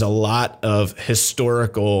 And there's a lot of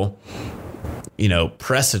historical,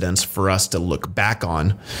 precedents for us to look back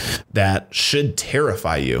on that should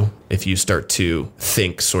terrify you if you start to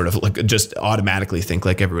think sort of like just automatically think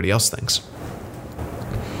like everybody else thinks.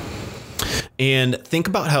 And think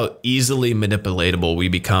about how easily manipulatable we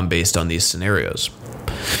become based on these scenarios.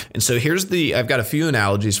 And so I've got a few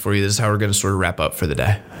analogies for you. This is how we're going to sort of wrap up for the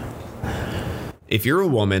day. If you're a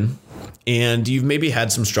woman and you've maybe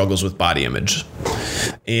had some struggles with body image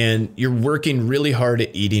and you're working really hard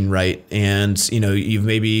at eating right. And, you've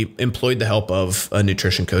maybe employed the help of a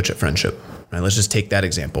nutrition coach at Friendship. Right, let's just take that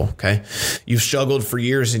example. Okay. You've struggled for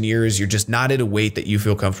years and years. You're just not at a weight that you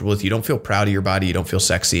feel comfortable with. You don't feel proud of your body. You don't feel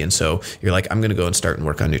sexy. And so you're like, I'm going to go and start and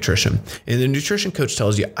work on nutrition. And the nutrition coach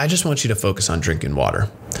tells you, I just want you to focus on drinking water.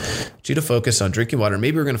 I want you to focus on drinking water.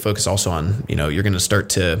 Maybe we're going to focus also on, you're going to start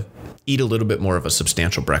to eat a little bit more of a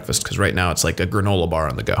substantial breakfast, because right now it's like a granola bar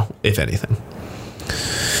on the go, if anything.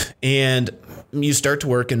 And you start to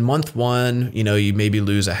work in month 1, you maybe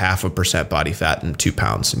lose 0.5% body fat and 2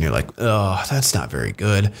 pounds. And you're like, oh, that's not very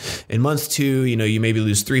good. In month 2, you maybe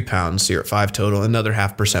lose 3 pounds. So you're at 5 total, another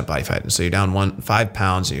 0.5% body fat. And so you're down 5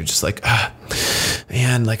 pounds and you're just like,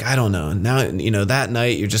 man, like, I don't know. And now, that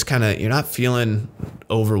night you're just you're not feeling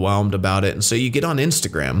overwhelmed about it. And so you get on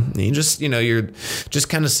Instagram and you just, you're just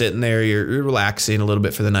kind of sitting there, you're relaxing a little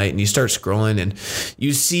bit for the night, and you start scrolling and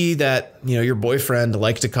you see that, your boyfriend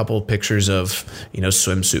liked a couple of pictures of,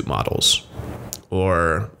 swimsuit models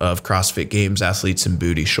or of CrossFit Games athletes in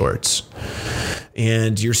booty shorts.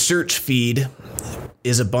 And your search feed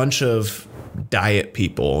is a bunch of diet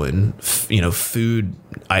people and, food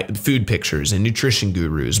pictures and nutrition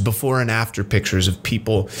gurus, before and after pictures of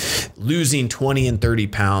people losing 20 and 30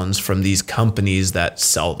 pounds from these companies that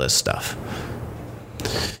sell this stuff.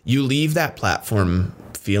 You leave that platform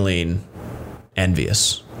feeling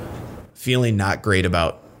envious, feeling not great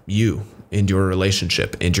about you and your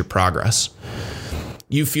relationship and your progress.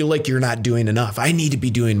 You feel like you're not doing enough. I need to be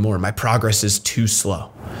doing more. My progress is too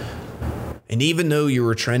slow. And even though you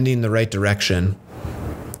were trending the right direction,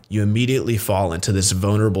 you immediately fall into this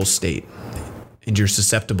vulnerable state and you're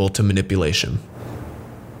susceptible to manipulation.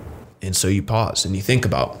 And so you pause and you think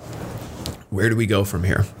about, where do we go from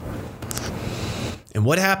here? And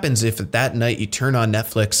what happens if at that night you turn on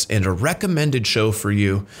Netflix and a recommended show for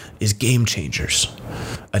you is Game Changers,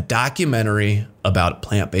 a documentary about a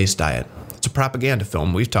plant-based diet? It's a propaganda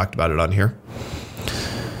film. We've talked about it on here.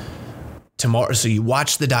 Tomorrow, so you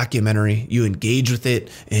watch the documentary, you engage with it,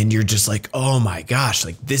 and you're just like, oh my gosh,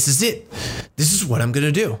 like, this is it. This is what I'm going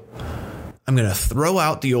to do. I'm going to throw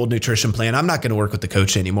out the old nutrition plan. I'm not going to work with the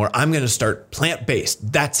coach anymore. I'm going to start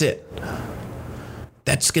plant-based. That's it.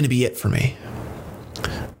 That's going to be it for me.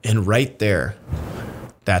 And right there,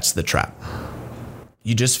 that's the trap.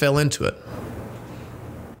 You just fell into it.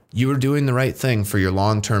 You were doing the right thing for your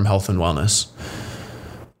long-term health and wellness.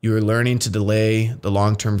 You are learning to delay the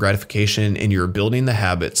long-term gratification, and you're building the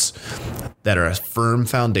habits that are a firm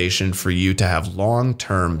foundation for you to have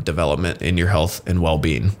long-term development in your health and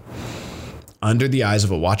well-being under the eyes of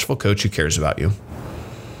a watchful coach who cares about you.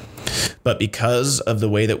 But because of the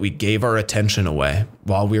way that we gave our attention away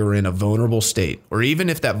while we were in a vulnerable state, or even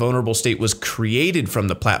if that vulnerable state was created from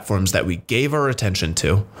the platforms that we gave our attention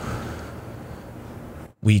to,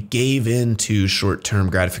 we gave in to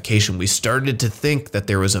short-term gratification. We started to think that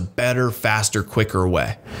there was a better, faster, quicker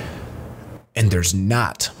way. And there's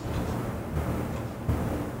not.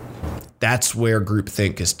 That's where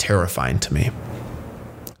groupthink is terrifying to me.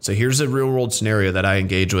 So here's a real-world scenario that I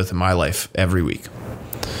engage with in my life every week.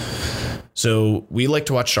 So we like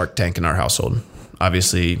to watch Shark Tank in our household.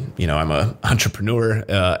 Obviously, I'm an entrepreneur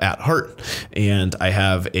at heart, and I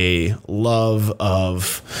have a love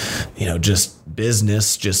of, just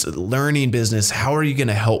business, just learning business. How are you going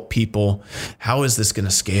to help people? How is this going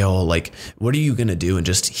to scale? Like, what are you going to do? And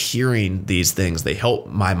just hearing these things, they help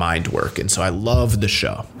my mind work. And so I love the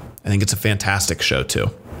show. I think it's a fantastic show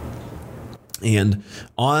too. And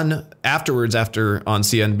afterwards, on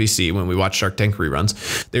CNBC, when we watch Shark Tank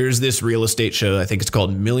reruns, there's this real estate show. I think it's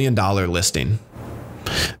called $1 Million Listing.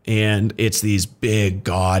 And it's these big,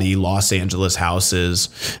 gaudy Los Angeles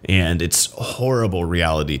houses, and it's horrible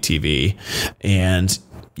reality TV, and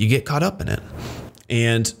you get caught up in it.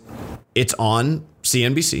 And it's on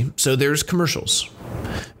CNBC, so there's commercials.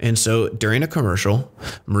 And so during a commercial,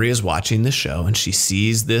 Maria's watching this show and she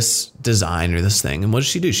sees this design or this thing. And what does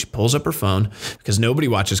she do? She pulls up her phone, because nobody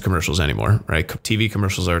watches commercials anymore, right? TV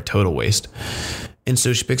commercials are a total waste. And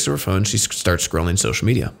so she picks up her phone, she starts scrolling social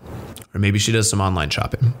media. Or maybe she does some online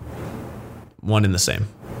shopping. One and the same.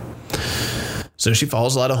 So she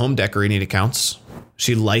follows a lot of home decorating accounts.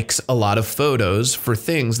 She likes a lot of photos for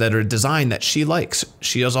things that are designed that she likes.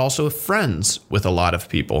 She is also friends with a lot of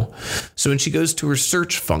people. So when she goes to her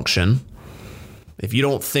search function, if you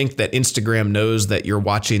don't think that Instagram knows that you're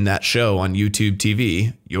watching that show on YouTube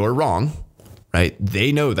TV, you're wrong, right?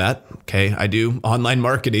 They know that. Okay. I do online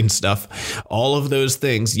marketing stuff. All of those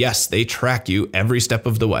things. Yes, they track you every step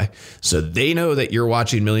of the way. So they know that you're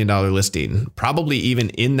watching $1 Million Listing, probably even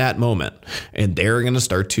in that moment. And they're going to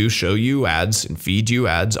start to show you ads and feed you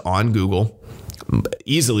ads on Google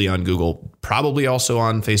easily on Google, probably also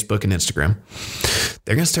on Facebook and Instagram.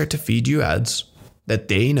 They're going to start to feed you ads that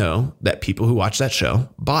they know that people who watch that show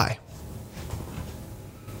buy.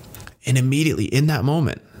 And immediately in that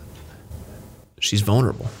moment, she's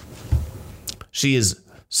vulnerable. She is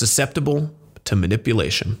susceptible to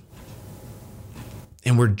manipulation.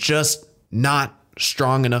 And we're just not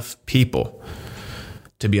strong enough people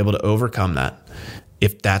to be able to overcome that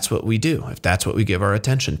if that's what we do, if that's what we give our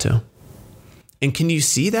attention to. And can you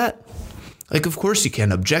see that? Like, of course you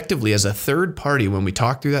can. Objectively, as a third party, when we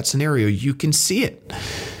talk through that scenario, you can see it.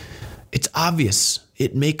 It's obvious.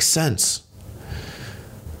 It makes sense.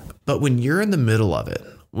 But when you're in the middle of it,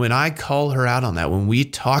 when I call her out on that, when we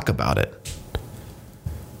talk about it,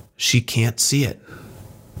 she can't see it.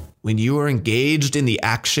 When you are engaged in the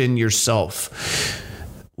action yourself,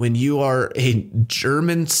 when you are a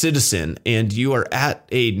German citizen and you are at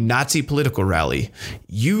a Nazi political rally,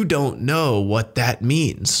 you don't know what that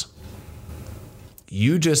means.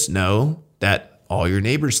 You just know that all your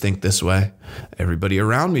neighbors think this way. Everybody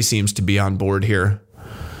around me seems to be on board here.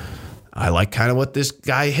 I like kind of what this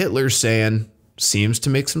guy Hitler's saying. Seems to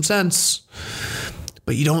make some sense.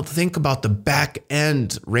 But you don't think about the back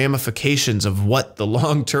end ramifications of what the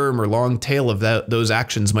long term or long tail of those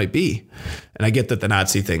actions might be. And I get that the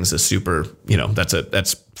Nazi thing is a super,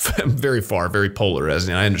 that's very far, very polar, as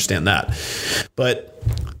I understand that. But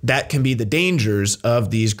that can be the dangers of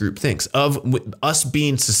these group thinks, of us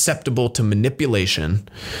being susceptible to manipulation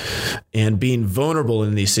and being vulnerable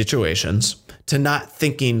in these situations, to not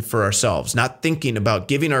thinking for ourselves, not thinking about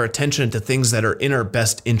giving our attention to things that are in our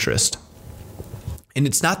best interest. And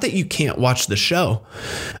it's not that you can't watch the show.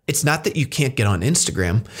 It's not that you can't get on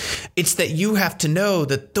Instagram. It's that you have to know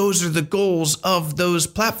that those are the goals of those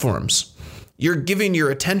platforms. You're giving your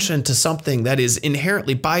attention to something that is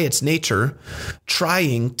inherently, by its nature,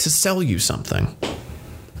 trying to sell you something.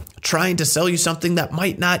 Trying to sell you something that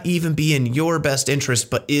might not even be in your best interest,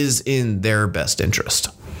 but is in their best interest.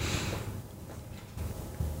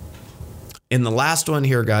 And the last one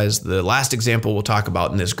here, guys, the last example we'll talk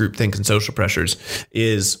about in this groupthink and social pressures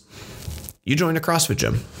is you join a CrossFit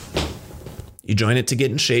gym. You join it to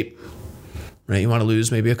get in shape, right? You want to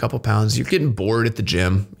lose maybe a couple pounds. You're getting bored at the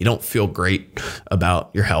gym. You don't feel great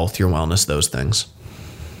about your health, your wellness, those things.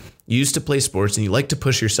 You used to play sports and you like to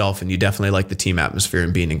push yourself, and you definitely like the team atmosphere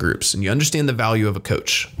and being in groups. And you understand the value of a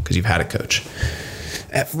coach because you've had a coach.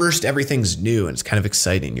 At first, everything's new and it's kind of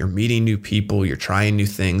exciting. You're meeting new people, you're trying new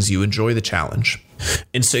things, you enjoy the challenge.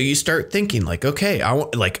 And so you start thinking like, okay, I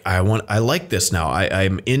like this now.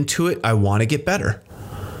 I'm into it. I want to get better.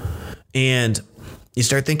 And you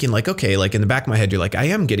start thinking like, okay, like in the back of my head, you're like, I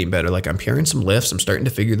am getting better. Like I'm carrying some lifts. I'm starting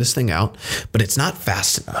to figure this thing out, but it's not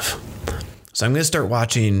fast enough. So I'm going to start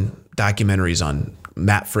watching documentaries on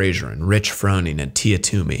Matt Fraser and Rich Froning and Tia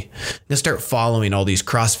Toomey. I'm going to start following all these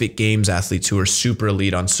CrossFit Games athletes who are super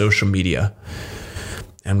elite on social media.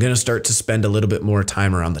 I'm going to start to spend a little bit more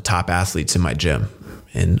time around the top athletes in my gym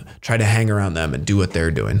and try to hang around them and do what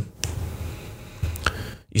they're doing.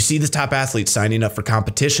 You see the top athletes signing up for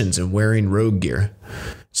competitions and wearing rogue gear.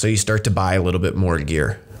 So you start to buy a little bit more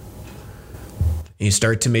gear. You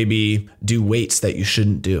start to maybe do weights that you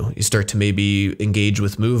shouldn't do. You start to maybe engage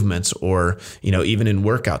with movements or, even in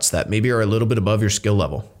workouts that maybe are a little bit above your skill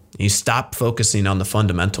level. You stop focusing on the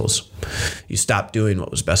fundamentals. You stop doing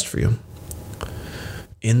what was best for you.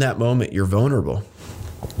 In that moment, you're vulnerable.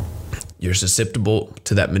 You're susceptible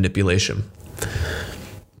to that manipulation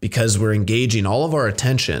because we're engaging all of our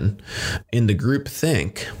attention in the group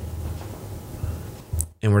think,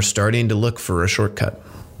 and we're starting to look for a shortcut.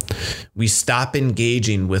 We stop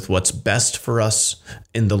engaging with what's best for us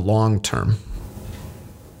in the long term.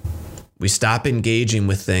 We stop engaging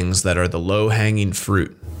with things that are the low-hanging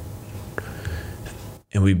fruit.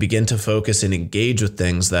 And we begin to focus and engage with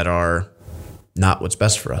things that are not what's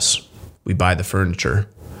best for us. We buy the furniture.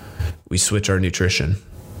 We switch our nutrition.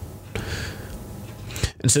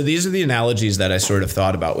 And so these are the analogies that I sort of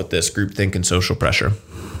thought about with this groupthink and social pressure.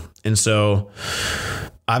 And so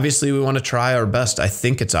obviously, we want to try our best. I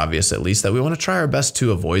think it's obvious, at least, that we want to try our best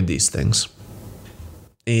to avoid these things.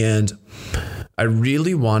 And I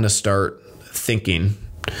really want to start thinking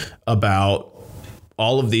about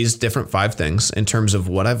all of these different 5 things in terms of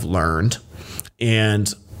what I've learned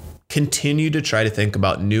and continue to try to think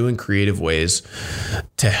about new and creative ways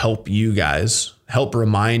to help you guys, help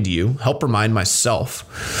remind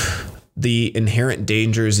myself the inherent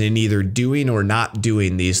dangers in either doing or not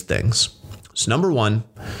doing these things. So number 1,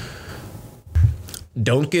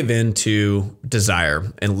 don't give in to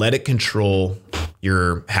desire and let it control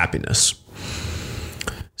your happiness.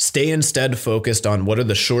 Stay instead focused on what are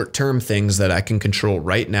the short-term things that I can control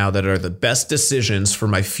right now that are the best decisions for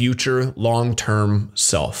my future long-term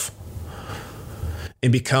self.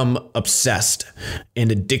 And become obsessed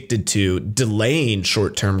and addicted to delaying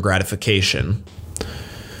short-term gratification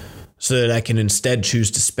so that I can instead choose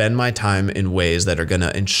to spend my time in ways that are going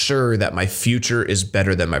to ensure that my future is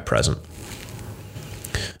better than my present.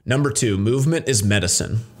 Number 2, movement is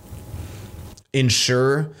medicine.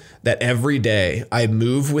 Ensure that every day I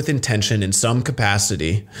move with intention in some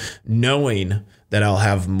capacity, knowing that I'll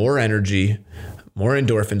have more energy, more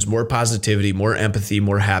endorphins, more positivity, more empathy,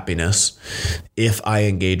 more happiness if I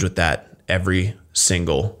engage with that every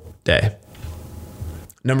single day.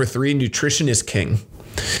 Number 3, nutrition is king.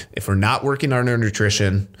 If we're not working on our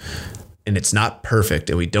nutrition and it's not perfect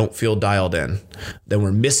and we don't feel dialed in, then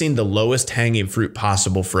we're missing the lowest hanging fruit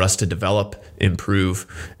possible for us to develop, improve,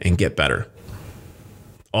 and get better.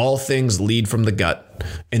 All things lead from the gut,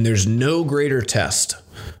 and there's no greater test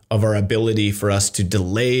of our ability for us to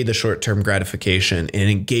delay the short-term gratification and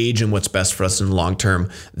engage in what's best for us in the long term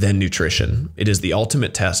than nutrition. It is the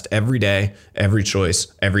ultimate test every day, every choice,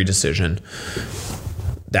 every decision.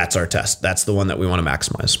 That's our test. That's the one that we want to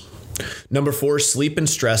maximize. Number 4, sleep and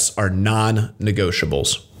stress are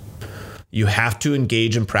non-negotiables. You have to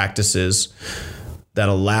engage in practices that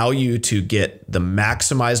allow you to get the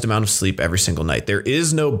maximized amount of sleep every single night. There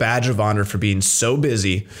is no badge of honor for being so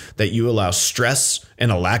busy that you allow stress and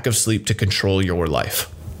a lack of sleep to control your life.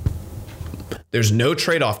 There's no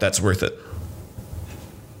trade-off that's worth it.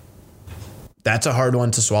 That's a hard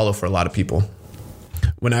one to swallow for a lot of people.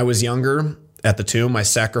 When I was younger, at the Tomb, I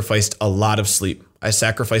sacrificed a lot of sleep. I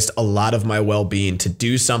sacrificed a lot of my well-being to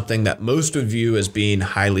do something that most would view as being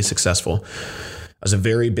highly successful. I was a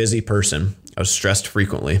very busy person. I was stressed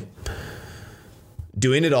frequently.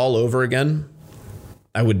 Doing it all over again,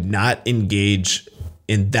 I would not engage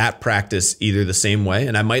in that practice either the same way,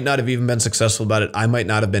 and I might not have even been successful about it. I might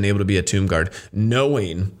not have been able to be a tomb guard,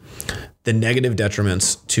 knowing the negative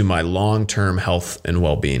detriments to my long-term health and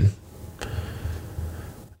well-being.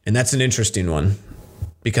 And that's an interesting one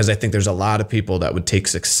because I think there's a lot of people that would take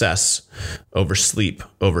success over sleep,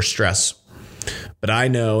 over stress. But I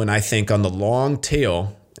know, and I think on the long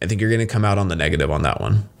tail, I think you're going to come out on the negative on that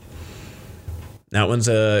one. That one's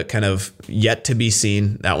a kind of yet to be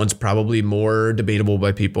seen. That one's probably more debatable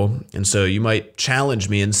by people. And so you might challenge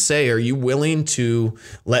me and say, are you willing to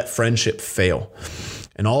let friendship fail?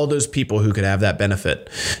 And all of those people who could have that benefit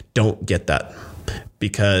don't get that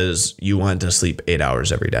because you want to sleep 8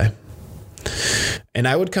 hours every day. And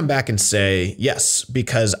I would come back and say, yes,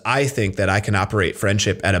 because I think that I can operate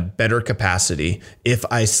friendship at a better capacity if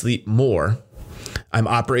I sleep more. I'm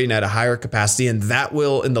operating at a higher capacity, and that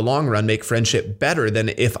will, in the long run, make friendship better than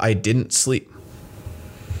if I didn't sleep.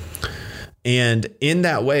 And in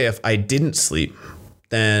that way, if I didn't sleep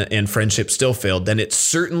then and friendship still failed, then it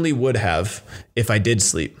certainly would have if I did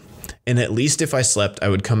sleep. And at least if I slept, I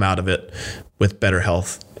would come out of it with better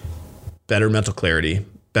health, better mental clarity,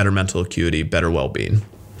 better mental acuity, better well-being.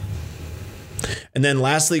 And then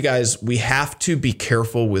lastly, guys, we have to be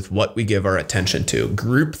careful with what we give our attention to.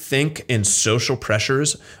 Groupthink and social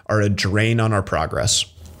pressures are a drain on our progress.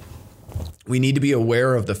 We need to be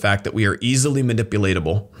aware of the fact that we are easily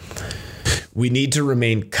manipulatable. We need to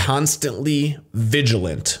remain constantly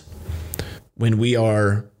vigilant when we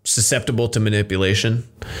are susceptible to manipulation,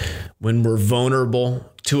 when we're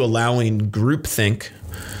vulnerable to allowing groupthink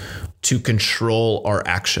to control our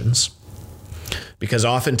actions. Because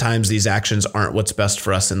oftentimes these actions aren't what's best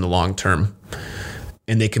for us in the long term,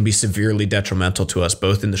 and they can be severely detrimental to us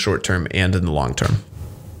both in the short term and in the long term.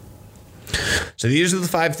 So these are the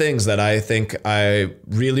 5 things that I think I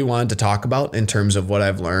really wanted to talk about in terms of what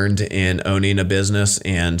I've learned in owning a business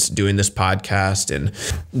and doing this podcast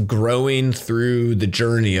and growing through the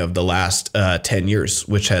journey of the last 10 years,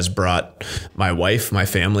 which has brought my wife, my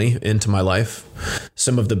family into my life.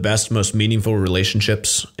 Some of the best, most meaningful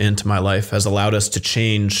relationships into my life, has allowed us to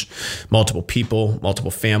change multiple people, multiple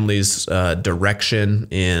families, direction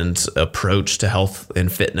and approach to health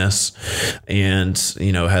and fitness. And,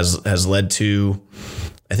 has led to,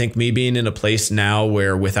 I think, me being in a place now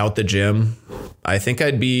where without the gym, I think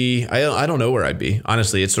I'd be, I don't know where I'd be.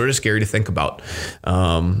 Honestly, it's sort of scary to think about.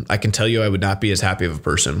 I can tell you I would not be as happy of a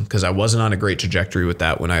person because I wasn't on a great trajectory with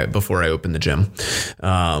that before I opened the gym.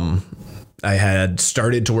 I had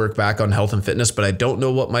started to work back on health and fitness, but I don't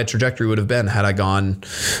know what my trajectory would have been had I gone,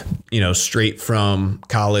 straight from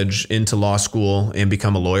college into law school and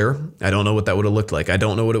become a lawyer. I don't know what that would have looked like. I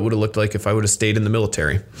don't know what it would have looked like if I would have stayed in the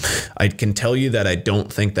military. I can tell you that I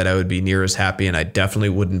don't think that I would be near as happy, and I definitely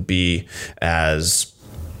wouldn't be as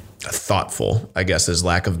thoughtful, I guess is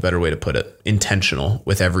lack of a better way to put it, intentional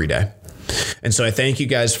with every day. And so I thank you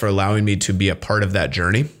guys for allowing me to be a part of that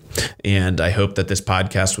journey. And I hope that this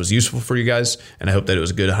podcast was useful for you guys. And I hope that it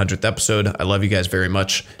was a good 100th episode. I love you guys very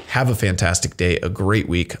much. Have a fantastic day, a great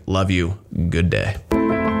week. Love you. Good day.